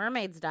that when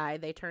mermaids die,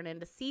 they turn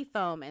into sea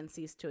foam and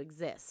cease to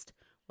exist,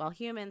 while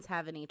humans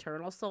have an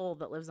eternal soul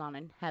that lives on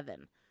in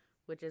heaven,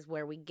 which is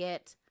where we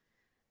get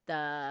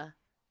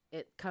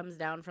it comes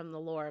down from the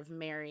lore of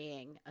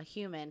marrying a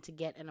human to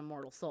get an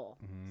immortal soul.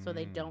 So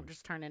they don't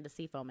just turn into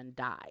sea foam and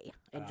die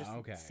and just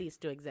cease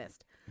to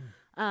exist.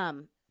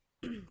 The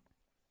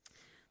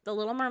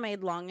Little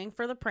Mermaid, longing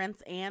for the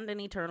prince and an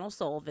eternal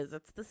soul,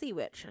 visits the sea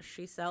witch.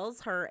 She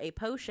sells her a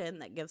potion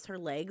that gives her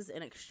legs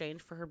in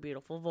exchange for her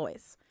beautiful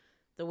voice.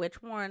 The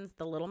witch warns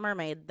the Little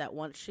Mermaid that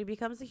once she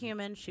becomes a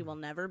human, she will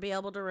never be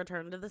able to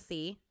return to the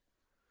sea.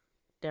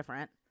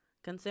 Different.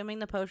 Consuming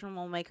the potion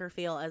will make her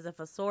feel as if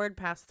a sword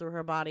passed through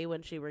her body.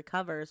 When she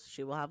recovers,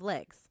 she will have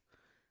legs.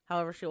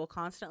 However, she will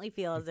constantly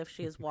feel as if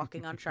she is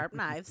walking on sharp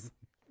knives.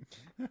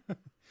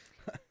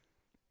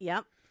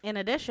 Yep. In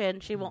addition,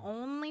 she will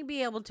only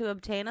be able to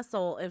obtain a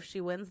soul if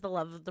she wins the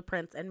love of the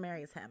prince and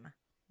marries him.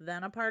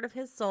 Then a part of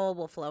his soul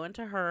will flow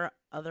into her.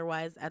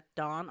 Otherwise, at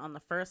dawn on the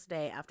first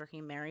day after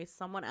he marries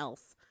someone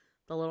else,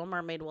 the Little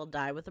Mermaid will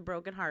die with a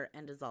broken heart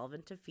and dissolve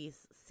into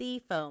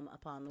sea foam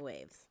upon the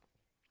waves.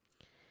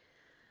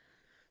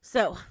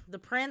 So, the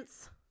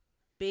prince,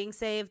 being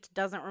saved,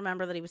 doesn't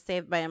remember that he was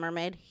saved by a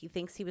mermaid. He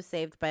thinks he was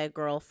saved by a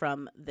girl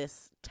from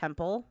this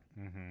temple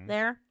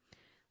there.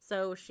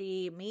 So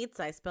she meets,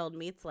 I spelled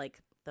meets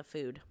like the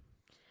food,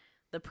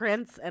 the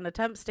prince, and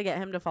attempts to get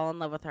him to fall in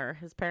love with her.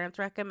 His parents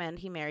recommend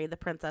he marry the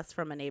princess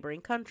from a neighboring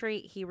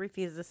country. He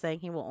refuses, saying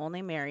he will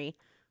only marry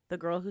the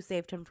girl who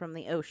saved him from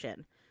the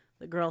ocean,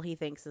 the girl he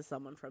thinks is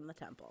someone from the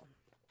temple.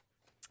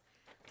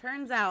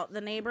 Turns out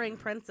the neighboring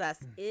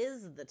princess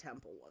is the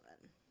temple woman.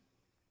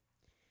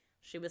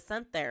 She was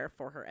sent there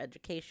for her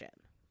education.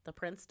 The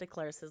prince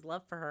declares his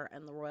love for her,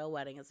 and the royal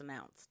wedding is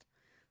announced.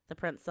 The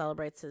prince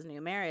celebrates his new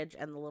marriage,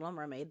 and the Little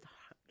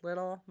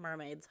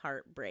Mermaid's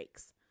heart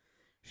breaks.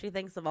 She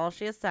thinks of all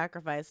she has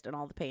sacrificed and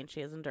all the pain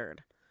she has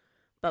endured.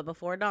 But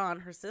before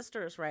dawn, her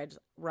sisters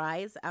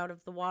rise out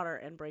of the water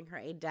and bring her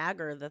a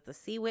dagger that the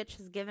sea witch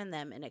has given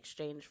them in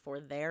exchange for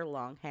their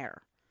long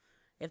hair.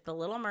 If the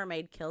Little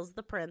Mermaid kills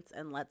the prince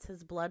and lets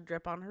his blood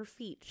drip on her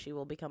feet, she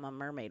will become a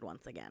mermaid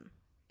once again.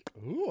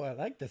 Ooh, I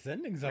like this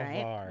ending so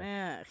far.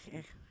 Yeah,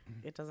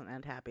 it doesn't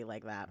end happy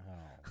like that.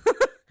 Oh.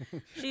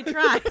 She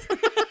tries.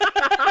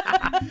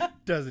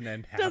 Doesn't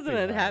end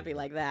happy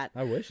like that.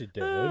 I wish it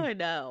did. Oh, I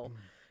know.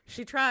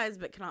 She tries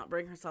but cannot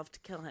bring herself to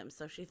kill him,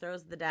 so she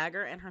throws the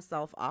dagger and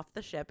herself off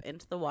the ship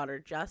into the water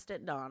just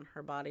at dawn.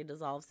 Her body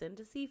dissolves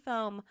into sea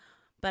foam,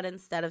 but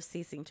instead of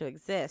ceasing to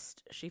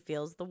exist, she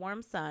feels the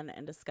warm sun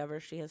and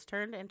discovers she has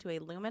turned into a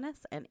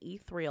luminous and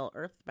ethereal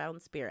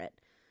earthbound spirit,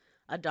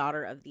 a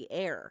daughter of the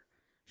air.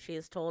 She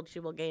is told she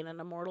will gain an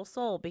immortal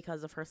soul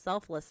because of her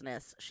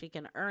selflessness. She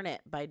can earn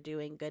it by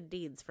doing good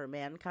deeds for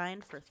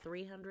mankind for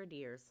 300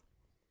 years.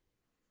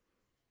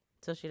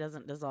 So she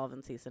doesn't dissolve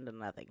and cease into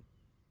nothing.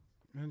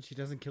 And she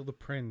doesn't kill the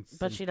prince.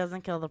 But she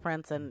doesn't kill the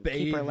prince and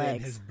keep her legs.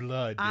 In his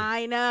blood.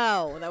 I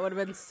know. That would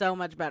have been so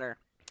much better.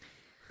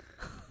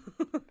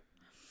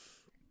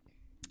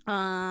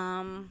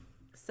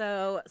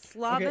 So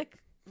Slavic.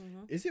 Okay.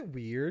 Is it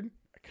weird?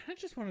 I kind of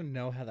just want to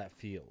know how that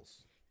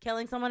feels.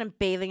 Killing someone and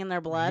bathing in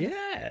their blood?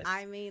 Yes.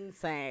 I mean,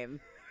 same.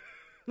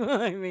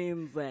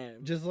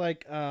 Just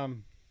like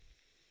Game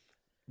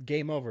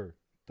Over,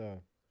 the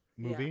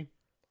movie. Yeah.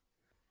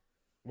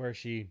 Where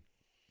she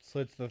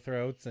slits the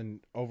throats and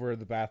over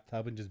the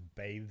bathtub and just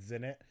bathes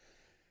in it.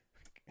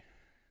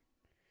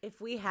 If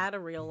we had a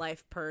real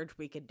life purge,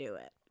 we could do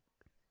it.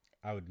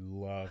 I would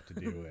love to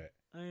do it.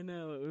 I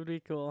know, it would be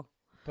cool.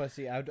 But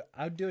see, I'd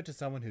do it to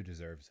someone who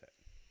deserves it.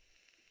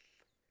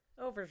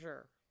 Oh, for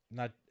sure.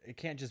 It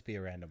can't just be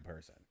a random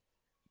person.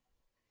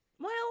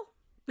 Well,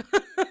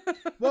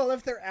 well,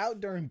 if they're out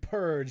during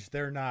purge,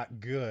 they're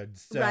not good.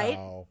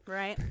 So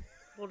right.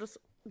 We'll just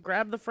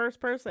grab the first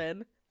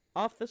person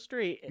off the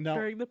street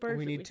during the purge.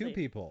 We need two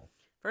people.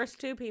 First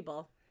 2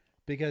 people.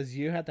 Because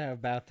you have to have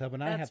a bathtub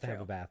and I have to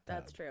have a bathtub.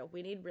 That's true.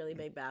 We need really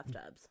big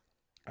bathtubs.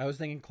 I was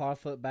thinking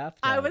clawfoot bathtub.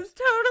 I was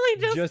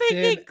totally just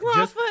thinking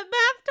clawfoot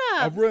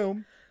bathtub. A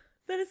room.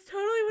 That is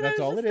totally what I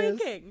was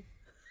just thinking.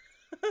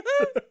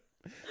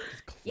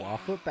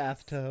 Clawfoot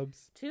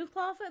bathtubs. 2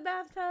 clawfoot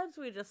bathtubs.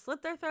 We just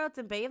slit their throats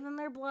and bathe in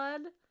their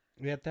blood.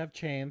 We have to have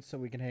chains so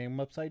we can hang them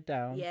upside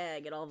down. Yeah,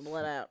 get all the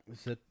blood out.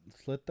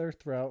 Slit their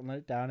throat and let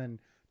it down, and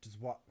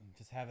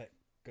just have it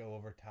go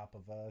over top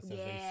of us as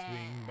they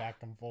swing back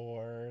and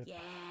forth. Yeah.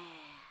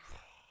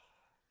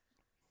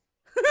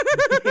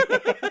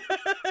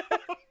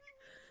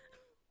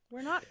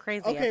 We're not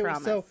crazy, I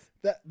promise. So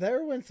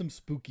there went some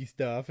spooky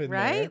stuff in there.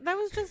 Right? That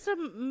was just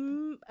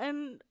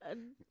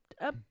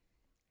a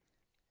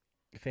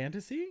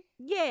fantasy?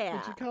 Yeah.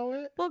 Would you call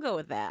it? We'll go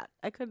with that.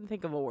 I couldn't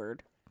think of a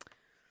word.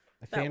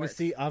 A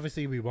fantasy? Works.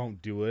 Obviously, we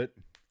won't do it.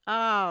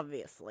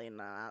 Obviously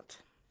not.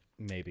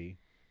 Maybe.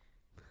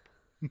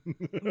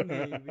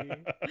 Maybe.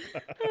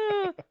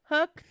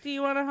 Hook, do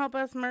you want to help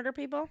us murder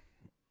people?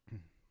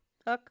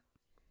 Hook,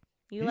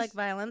 you like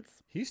violence?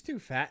 He's too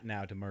fat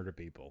now to murder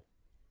people.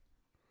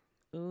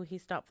 Ooh, he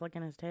stopped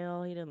flicking his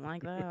tail. He didn't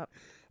like that.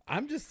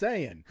 I'm just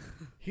saying,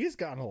 he's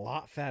gotten a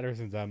lot fatter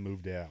since I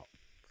moved out.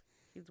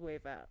 He's way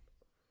fat.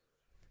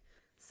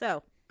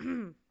 So,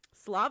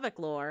 Slavic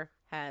lore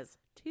has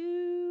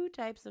 2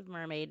 types of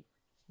mermaid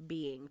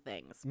being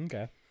things.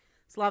 Okay.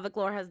 Slavic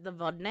lore has the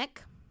Vodnik.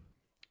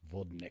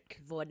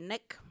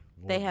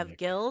 They have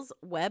gills,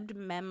 webbed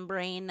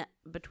membrane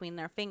between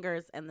their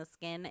fingers, and the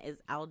skin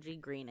is algae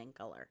green in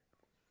color.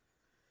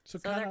 So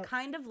they're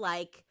kind of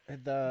like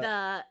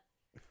the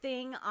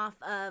thing off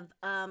of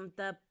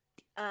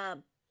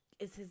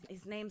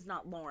his name's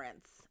not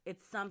Lawrence.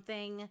 It's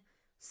something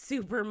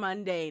super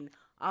mundane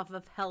off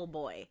of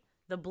Hellboy,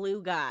 the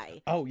blue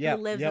guy. Oh yeah,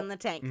 who lives in the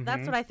tank. Mm-hmm.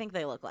 That's what I think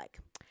they look like.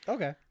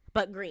 Okay,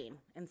 but green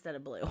instead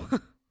of blue.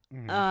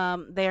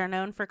 Mm-hmm. They are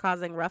known for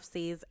causing rough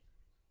seas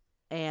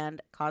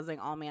and causing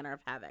all manner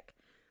of havoc.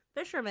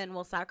 Fishermen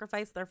will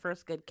sacrifice their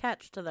first good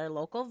catch to their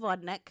local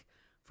vodnik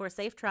for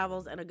safe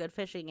travels and a good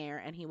fishing air,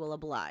 and he will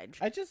oblige.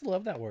 I just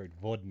love that word,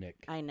 vodnik.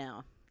 I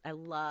know. I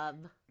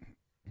love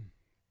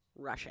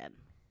Russian.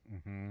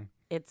 Mm-hmm.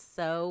 It's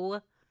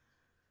so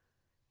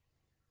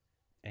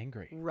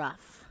angry,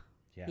 rough.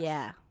 Yes.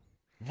 Yeah.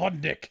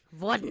 Vodnik.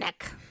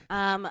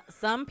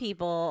 Some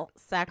people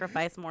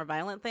sacrifice more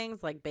violent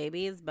things like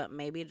babies, but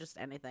maybe just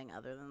anything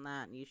other than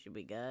that, and you should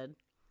be good.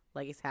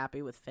 Like, he's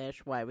happy with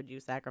fish. Why would you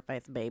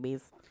sacrifice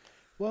babies?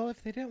 Well,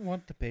 if they didn't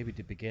want the baby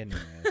to begin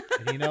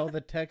with, and the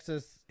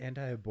Texas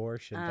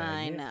anti-abortion thing.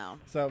 I know.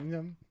 So,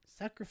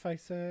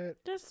 sacrifice it.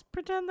 Just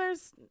pretend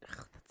there's...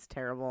 Ugh, that's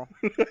terrible.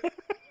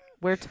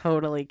 We're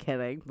totally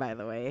kidding, by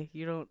the way.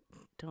 You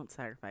don't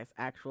sacrifice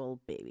actual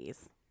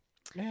babies.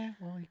 Yeah,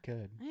 well, you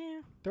could.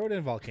 Yeah. Throw it in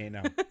a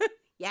volcano.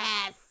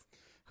 Yes!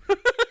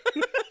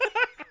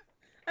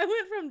 I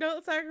went from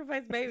don't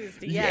sacrifice babies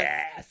to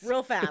yes.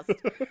 Real fast.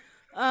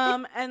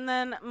 And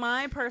then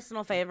my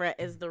personal favorite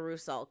is the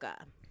Rusalka.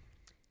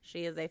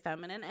 She is a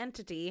feminine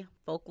entity.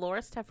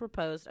 Folklorists have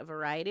proposed a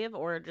variety of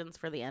origins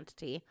for the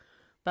entity,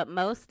 but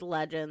most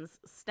legends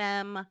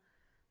stem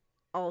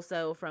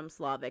also from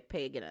Slavic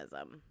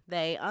paganism.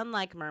 They,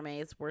 unlike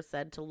mermaids, were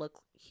said to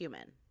look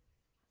human.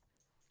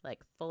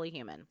 Like, fully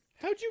human.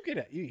 How'd you get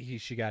out?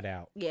 She got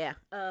out. Yeah.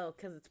 Oh,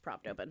 because it's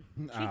propped open.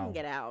 She can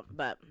get out,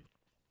 but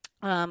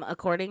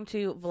according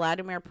to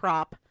Vladimir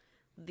Prop,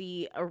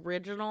 the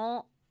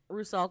original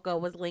Rusalka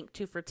was linked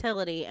to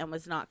fertility and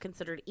was not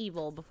considered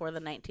evil before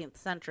the 19th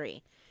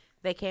century.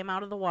 They came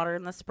out of the water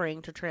in the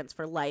spring to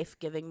transfer life,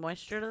 giving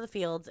moisture to the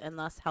fields, and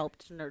thus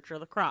helped to nurture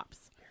the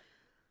crops.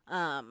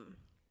 And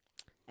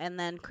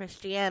then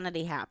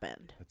Christianity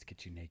happened. Let's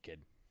get you naked.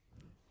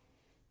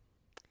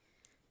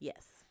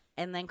 Yes.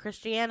 And then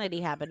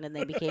Christianity happened and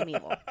they became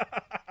evil.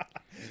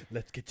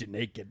 Let's get you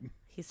naked.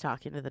 He's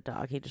talking to the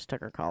dog. He just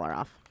took her collar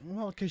off.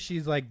 Well, because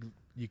she's like,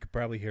 you could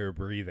probably hear her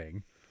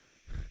breathing.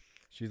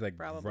 She's like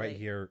right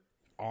here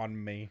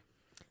on me.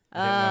 I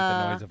didn't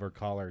want the noise of her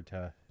collar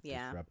to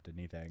disrupt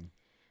anything.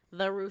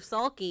 The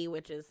Rusalki,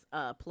 which is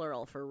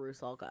plural for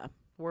Rusalka,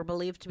 were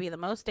believed to be the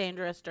most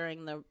dangerous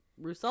during the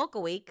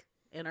Rusalka week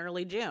in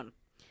early June.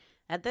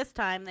 At this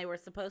time, they were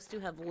supposed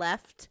to have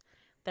left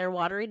their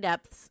watery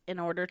depths in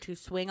order to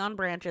swing on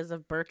branches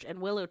of birch and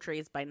willow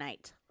trees by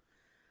night.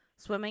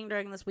 Swimming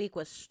during this week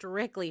was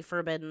strictly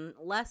forbidden,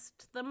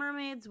 lest the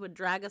mermaids would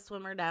drag a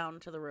swimmer down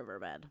to the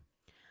riverbed.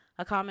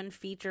 A common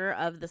feature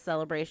of the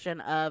celebration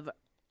of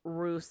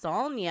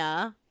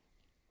Rusalnia,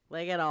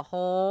 they get a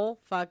whole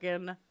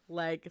fucking,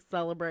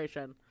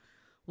 celebration,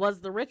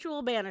 was the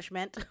ritual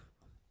banishment,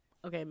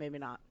 okay, maybe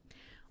not,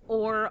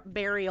 or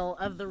burial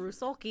of the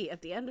Rusalki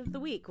at the end of the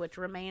week, which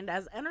remained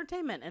as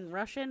entertainment in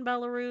Russia,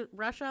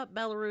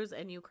 Belarus,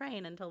 and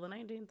Ukraine until the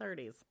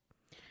 1930s.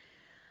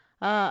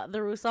 The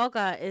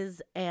Rusalka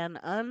is an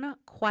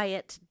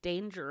unquiet,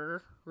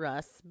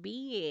 dangerous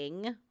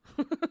being.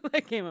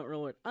 That came out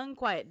real weird.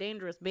 Unquiet,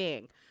 dangerous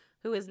being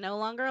who is no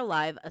longer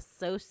alive,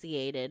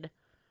 associated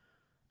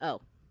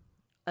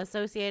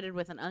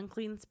with an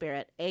unclean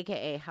spirit,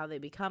 aka how they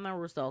become a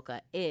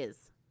Rusalka,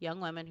 is young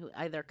women who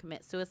either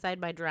commit suicide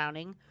by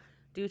drowning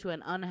due to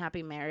an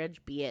unhappy marriage,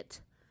 be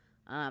it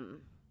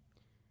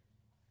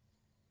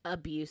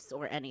abuse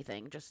or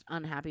anything, just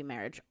unhappy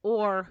marriage,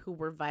 or who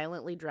were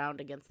violently drowned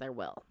against their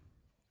will.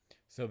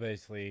 So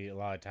basically, a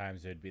lot of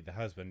times it'd be the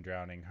husband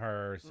drowning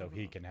her so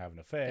he can have an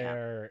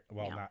affair.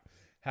 Well, Yeah. not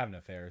have an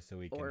affair so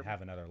he Or- can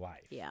have another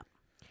life. Yeah.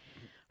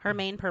 Her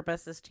main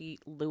purpose is to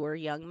lure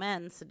young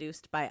men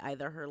seduced by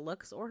either her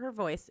looks or her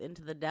voice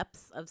into the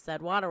depths of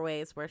said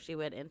waterways, where she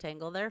would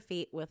entangle their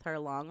feet with her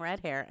long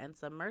red hair and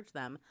submerge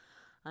them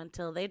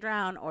until they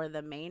drown, or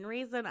the main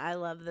reason I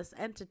love this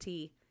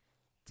entity,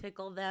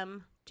 tickle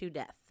them to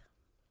death.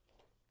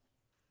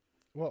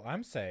 Well,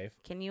 I'm safe.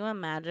 Can you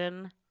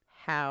imagine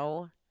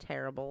how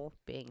terrible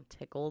being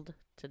tickled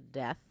to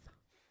death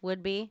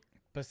would be?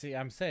 But see,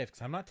 I'm safe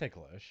because I'm not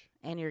ticklish.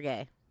 And you're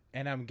gay.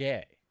 And I'm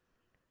gay.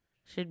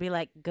 Should be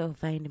like, go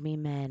find me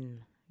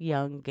men,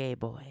 young gay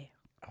boy.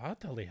 I'll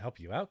totally help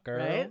you out, girl.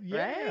 Right?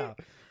 Yeah.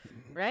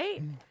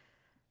 Right?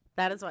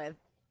 That is why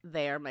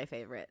they are my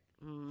favorite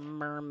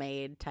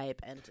mermaid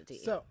type entity.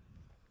 So,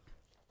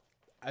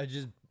 I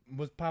just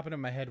was popping in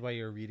my head while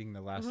you were reading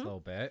the last little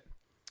bit.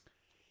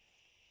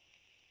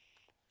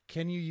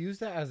 Can you use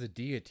that as a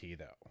deity,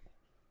 though?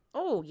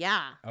 oh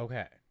yeah.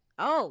 Okay.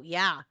 Oh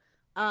yeah.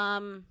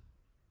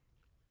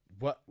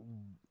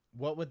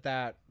 What would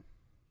that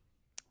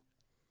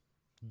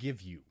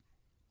give you?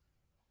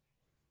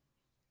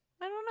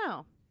 I don't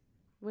know.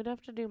 We'd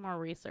have to do more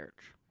research.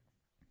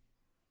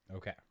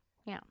 Okay.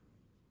 Yeah.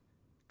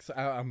 So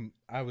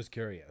I was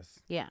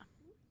curious. Yeah.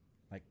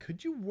 Like,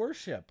 could you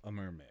worship a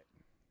mermaid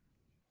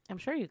I'm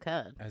sure you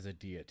could. as a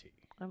deity?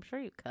 I'm sure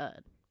you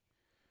could.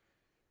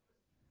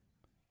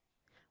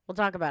 We'll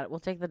talk about it. We'll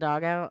take the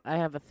dog out. I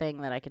have a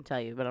thing that I can tell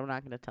you, but I'm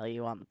not going to tell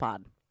you on the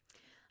pod.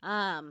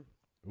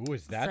 Ooh,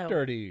 is that So-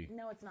 dirty?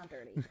 No, it's not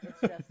dirty. It's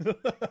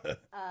just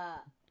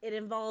it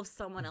involves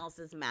someone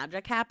else's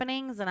magic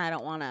happenings, and I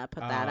don't want to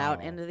put that out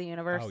Oh. into the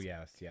universe. Oh,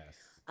 yes, yes.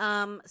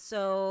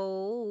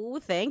 So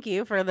thank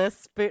you for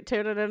this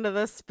tuning into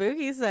this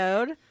spooky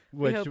sode.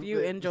 We hope you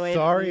enjoyed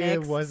Sorry, it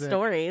Nick's wasn't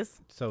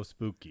stories. so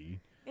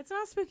spooky. It's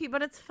not spooky,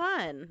 but it's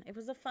fun. It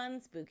was a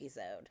fun spooky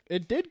sode.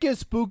 It did get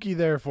spooky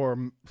there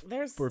for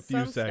There's a few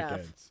some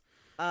seconds.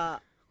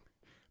 stuff.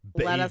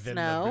 Let us Bathe in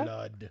know. the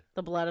blood.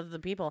 The blood of the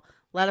people.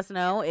 Let us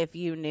know if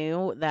you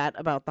knew that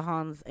about the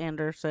Hans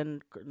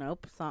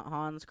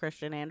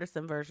Christian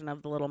Andersen version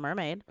of The Little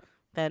Mermaid.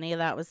 If any of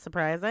that was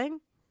surprising,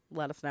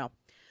 let us know.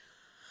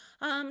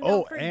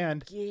 Oh, don't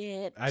and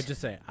forget- I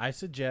just say, I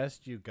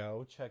suggest you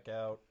go check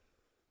out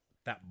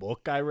that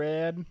book I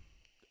read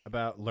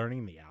about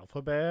learning the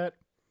alphabet.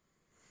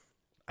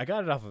 I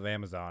got it off of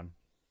Amazon.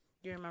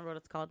 Do you remember what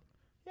it's called?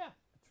 Yeah,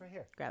 it's right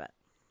here. Grab it.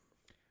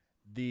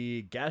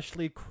 The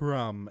Gashly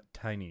Crumb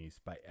Tinies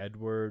by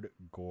Edward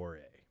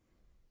Gorey.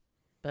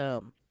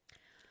 Boom.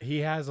 He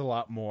has a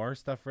lot more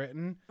stuff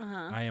written.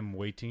 Uh-huh. I am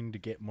waiting to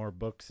get more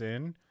books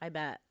in. I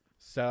bet.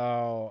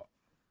 So,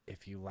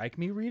 if you like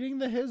me reading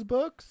his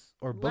books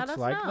or Let books us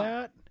like know.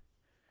 that,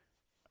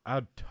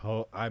 I'm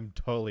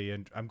totally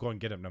I'm going to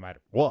get them no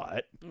matter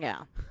what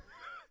Yeah.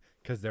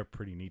 because they're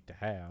pretty neat to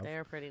have.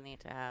 They're pretty neat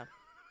to have.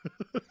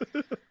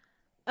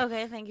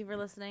 Okay, thank you for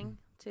listening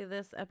to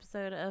this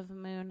episode of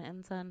Moon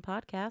and Sun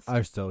Podcast.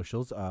 Our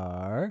socials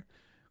are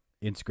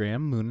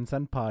Instagram, Moon and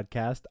Sun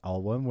Podcast,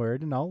 all one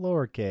word and all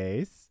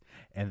lowercase.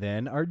 And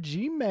then our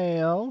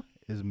Gmail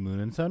is Moon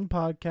and Sun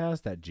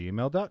Podcast at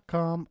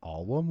gmail.com,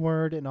 all one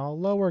word and all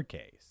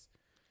lowercase.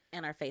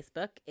 And our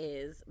Facebook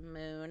is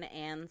Moon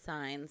and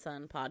Sun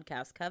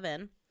Podcast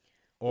Coven.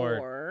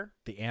 Or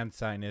the and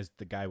sign is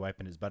the guy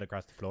wiping his butt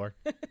across the floor.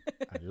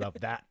 I love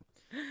that.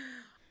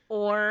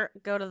 Or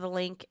go to the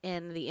link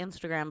in the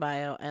Instagram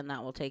bio, and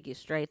that will take you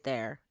straight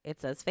there. It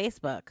says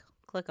Facebook.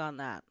 Click on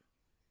that.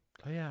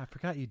 Oh, yeah, I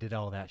forgot you did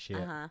all that shit.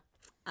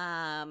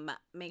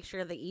 Make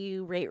sure that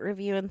you rate,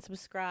 review, and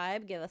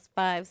subscribe. Give us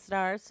 5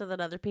 stars so that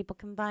other people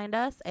can find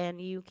us.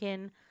 And you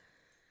can,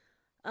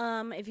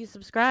 if you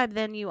subscribe,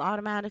 then you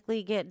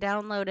automatically get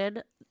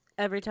downloaded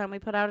every time we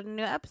put out a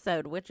new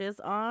episode, which is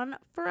on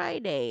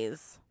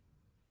Fridays.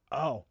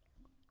 Oh,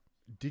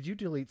 did you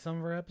delete some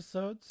of our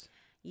episodes?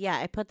 Yeah,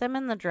 I put them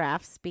in the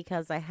drafts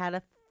because I had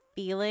a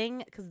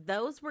feeling, because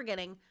those were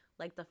getting,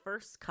 like the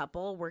first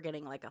couple were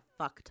getting like a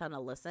fuck ton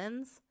of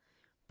listens,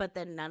 but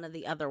then none of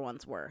the other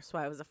ones were. So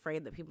I was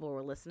afraid that people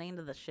were listening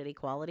to the shitty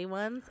quality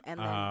ones and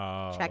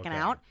then checking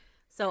out.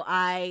 So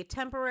I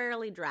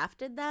temporarily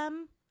drafted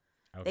them.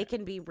 Okay. They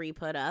can be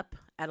re-put up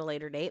at a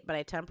later date, but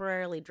I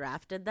temporarily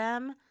drafted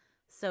them.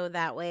 So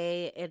that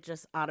way it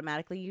just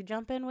automatically you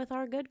jump in with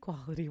our good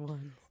quality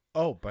ones.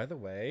 Oh, by the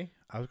way,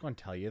 I was going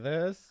to tell you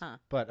this,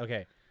 but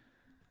okay.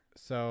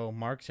 So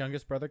Mark's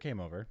youngest brother came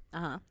over,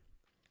 Uh-huh.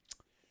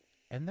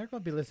 and they're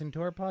going to be listening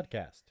to our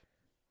podcast.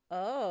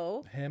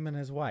 Oh. Him and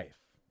his wife,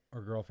 or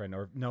girlfriend,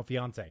 or no,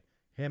 fiance.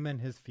 Him and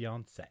his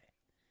fiance.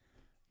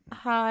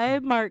 Hi,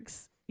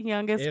 Mark's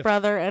youngest If-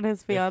 brother and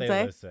his If they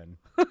fiance. listen.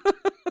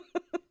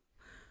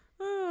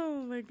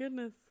 Oh my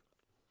goodness.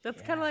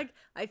 That's kind of Yeah. like,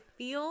 I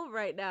feel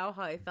right now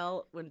how I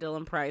felt when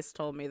Dylan Price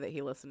told me that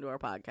he listened to our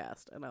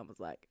podcast. And I was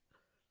like,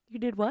 you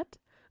did what?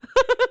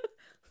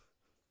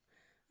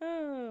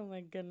 Oh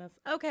my goodness.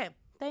 Okay.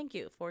 Thank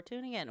you for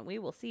tuning in. We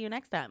will see you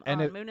next time on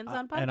Moon and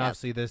Sun Podcast. And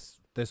obviously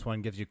this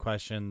one gives you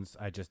questions.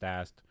 I just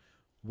asked,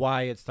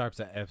 why it starts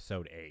at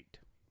episode 8.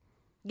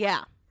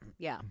 Yeah.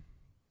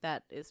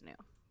 That is new.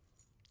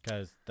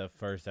 Because the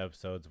first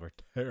episodes were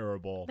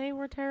terrible. They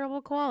were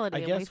terrible quality. I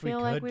and guess we feel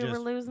could like we just were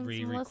losing some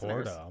re-record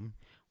listeners. them.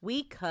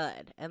 We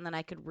could, and then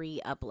I could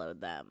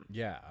re-upload them.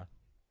 Yeah.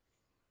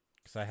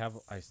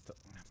 Because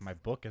my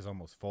book is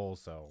almost full,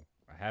 so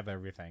I have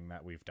everything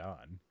that we've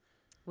done.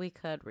 We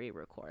could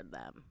re-record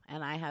them,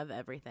 and I have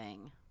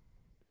everything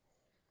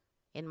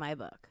in my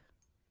book.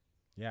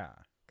 Yeah.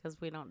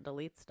 Because we don't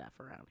delete stuff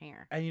around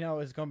here. And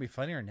it's going to be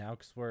funnier now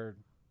because we're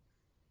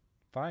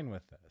fine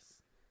with this.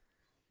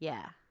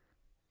 Yeah.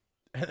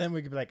 And then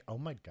we could be like, oh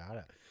my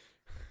God.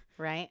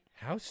 Right?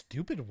 How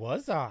stupid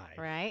was I?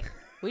 Right?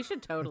 We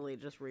should totally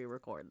just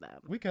re-record them.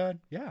 We could.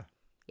 Yeah.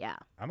 Yeah.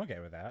 I'm okay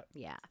with that.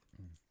 Yeah.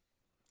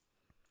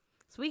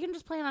 So we can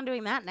just plan on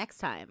doing that next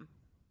time.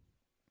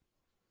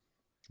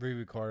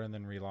 Re-record and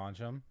then relaunch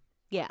them.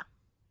 Yeah.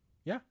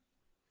 Yeah.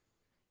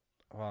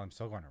 Well, I'm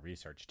still going to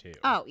research too.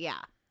 Oh,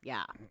 yeah.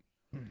 Yeah.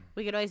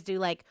 We could always do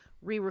like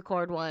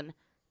re-record one,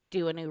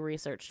 do a new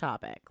research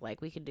topic.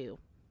 Like we could do.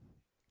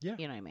 Yeah.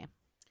 You know what I mean?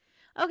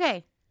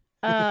 Okay.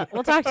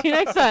 We'll talk to you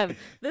next time.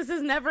 This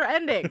is never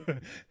ending.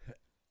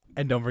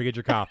 And don't forget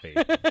your coffee.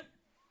 I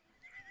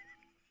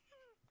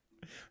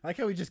like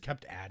how we just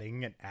kept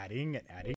adding and adding and adding.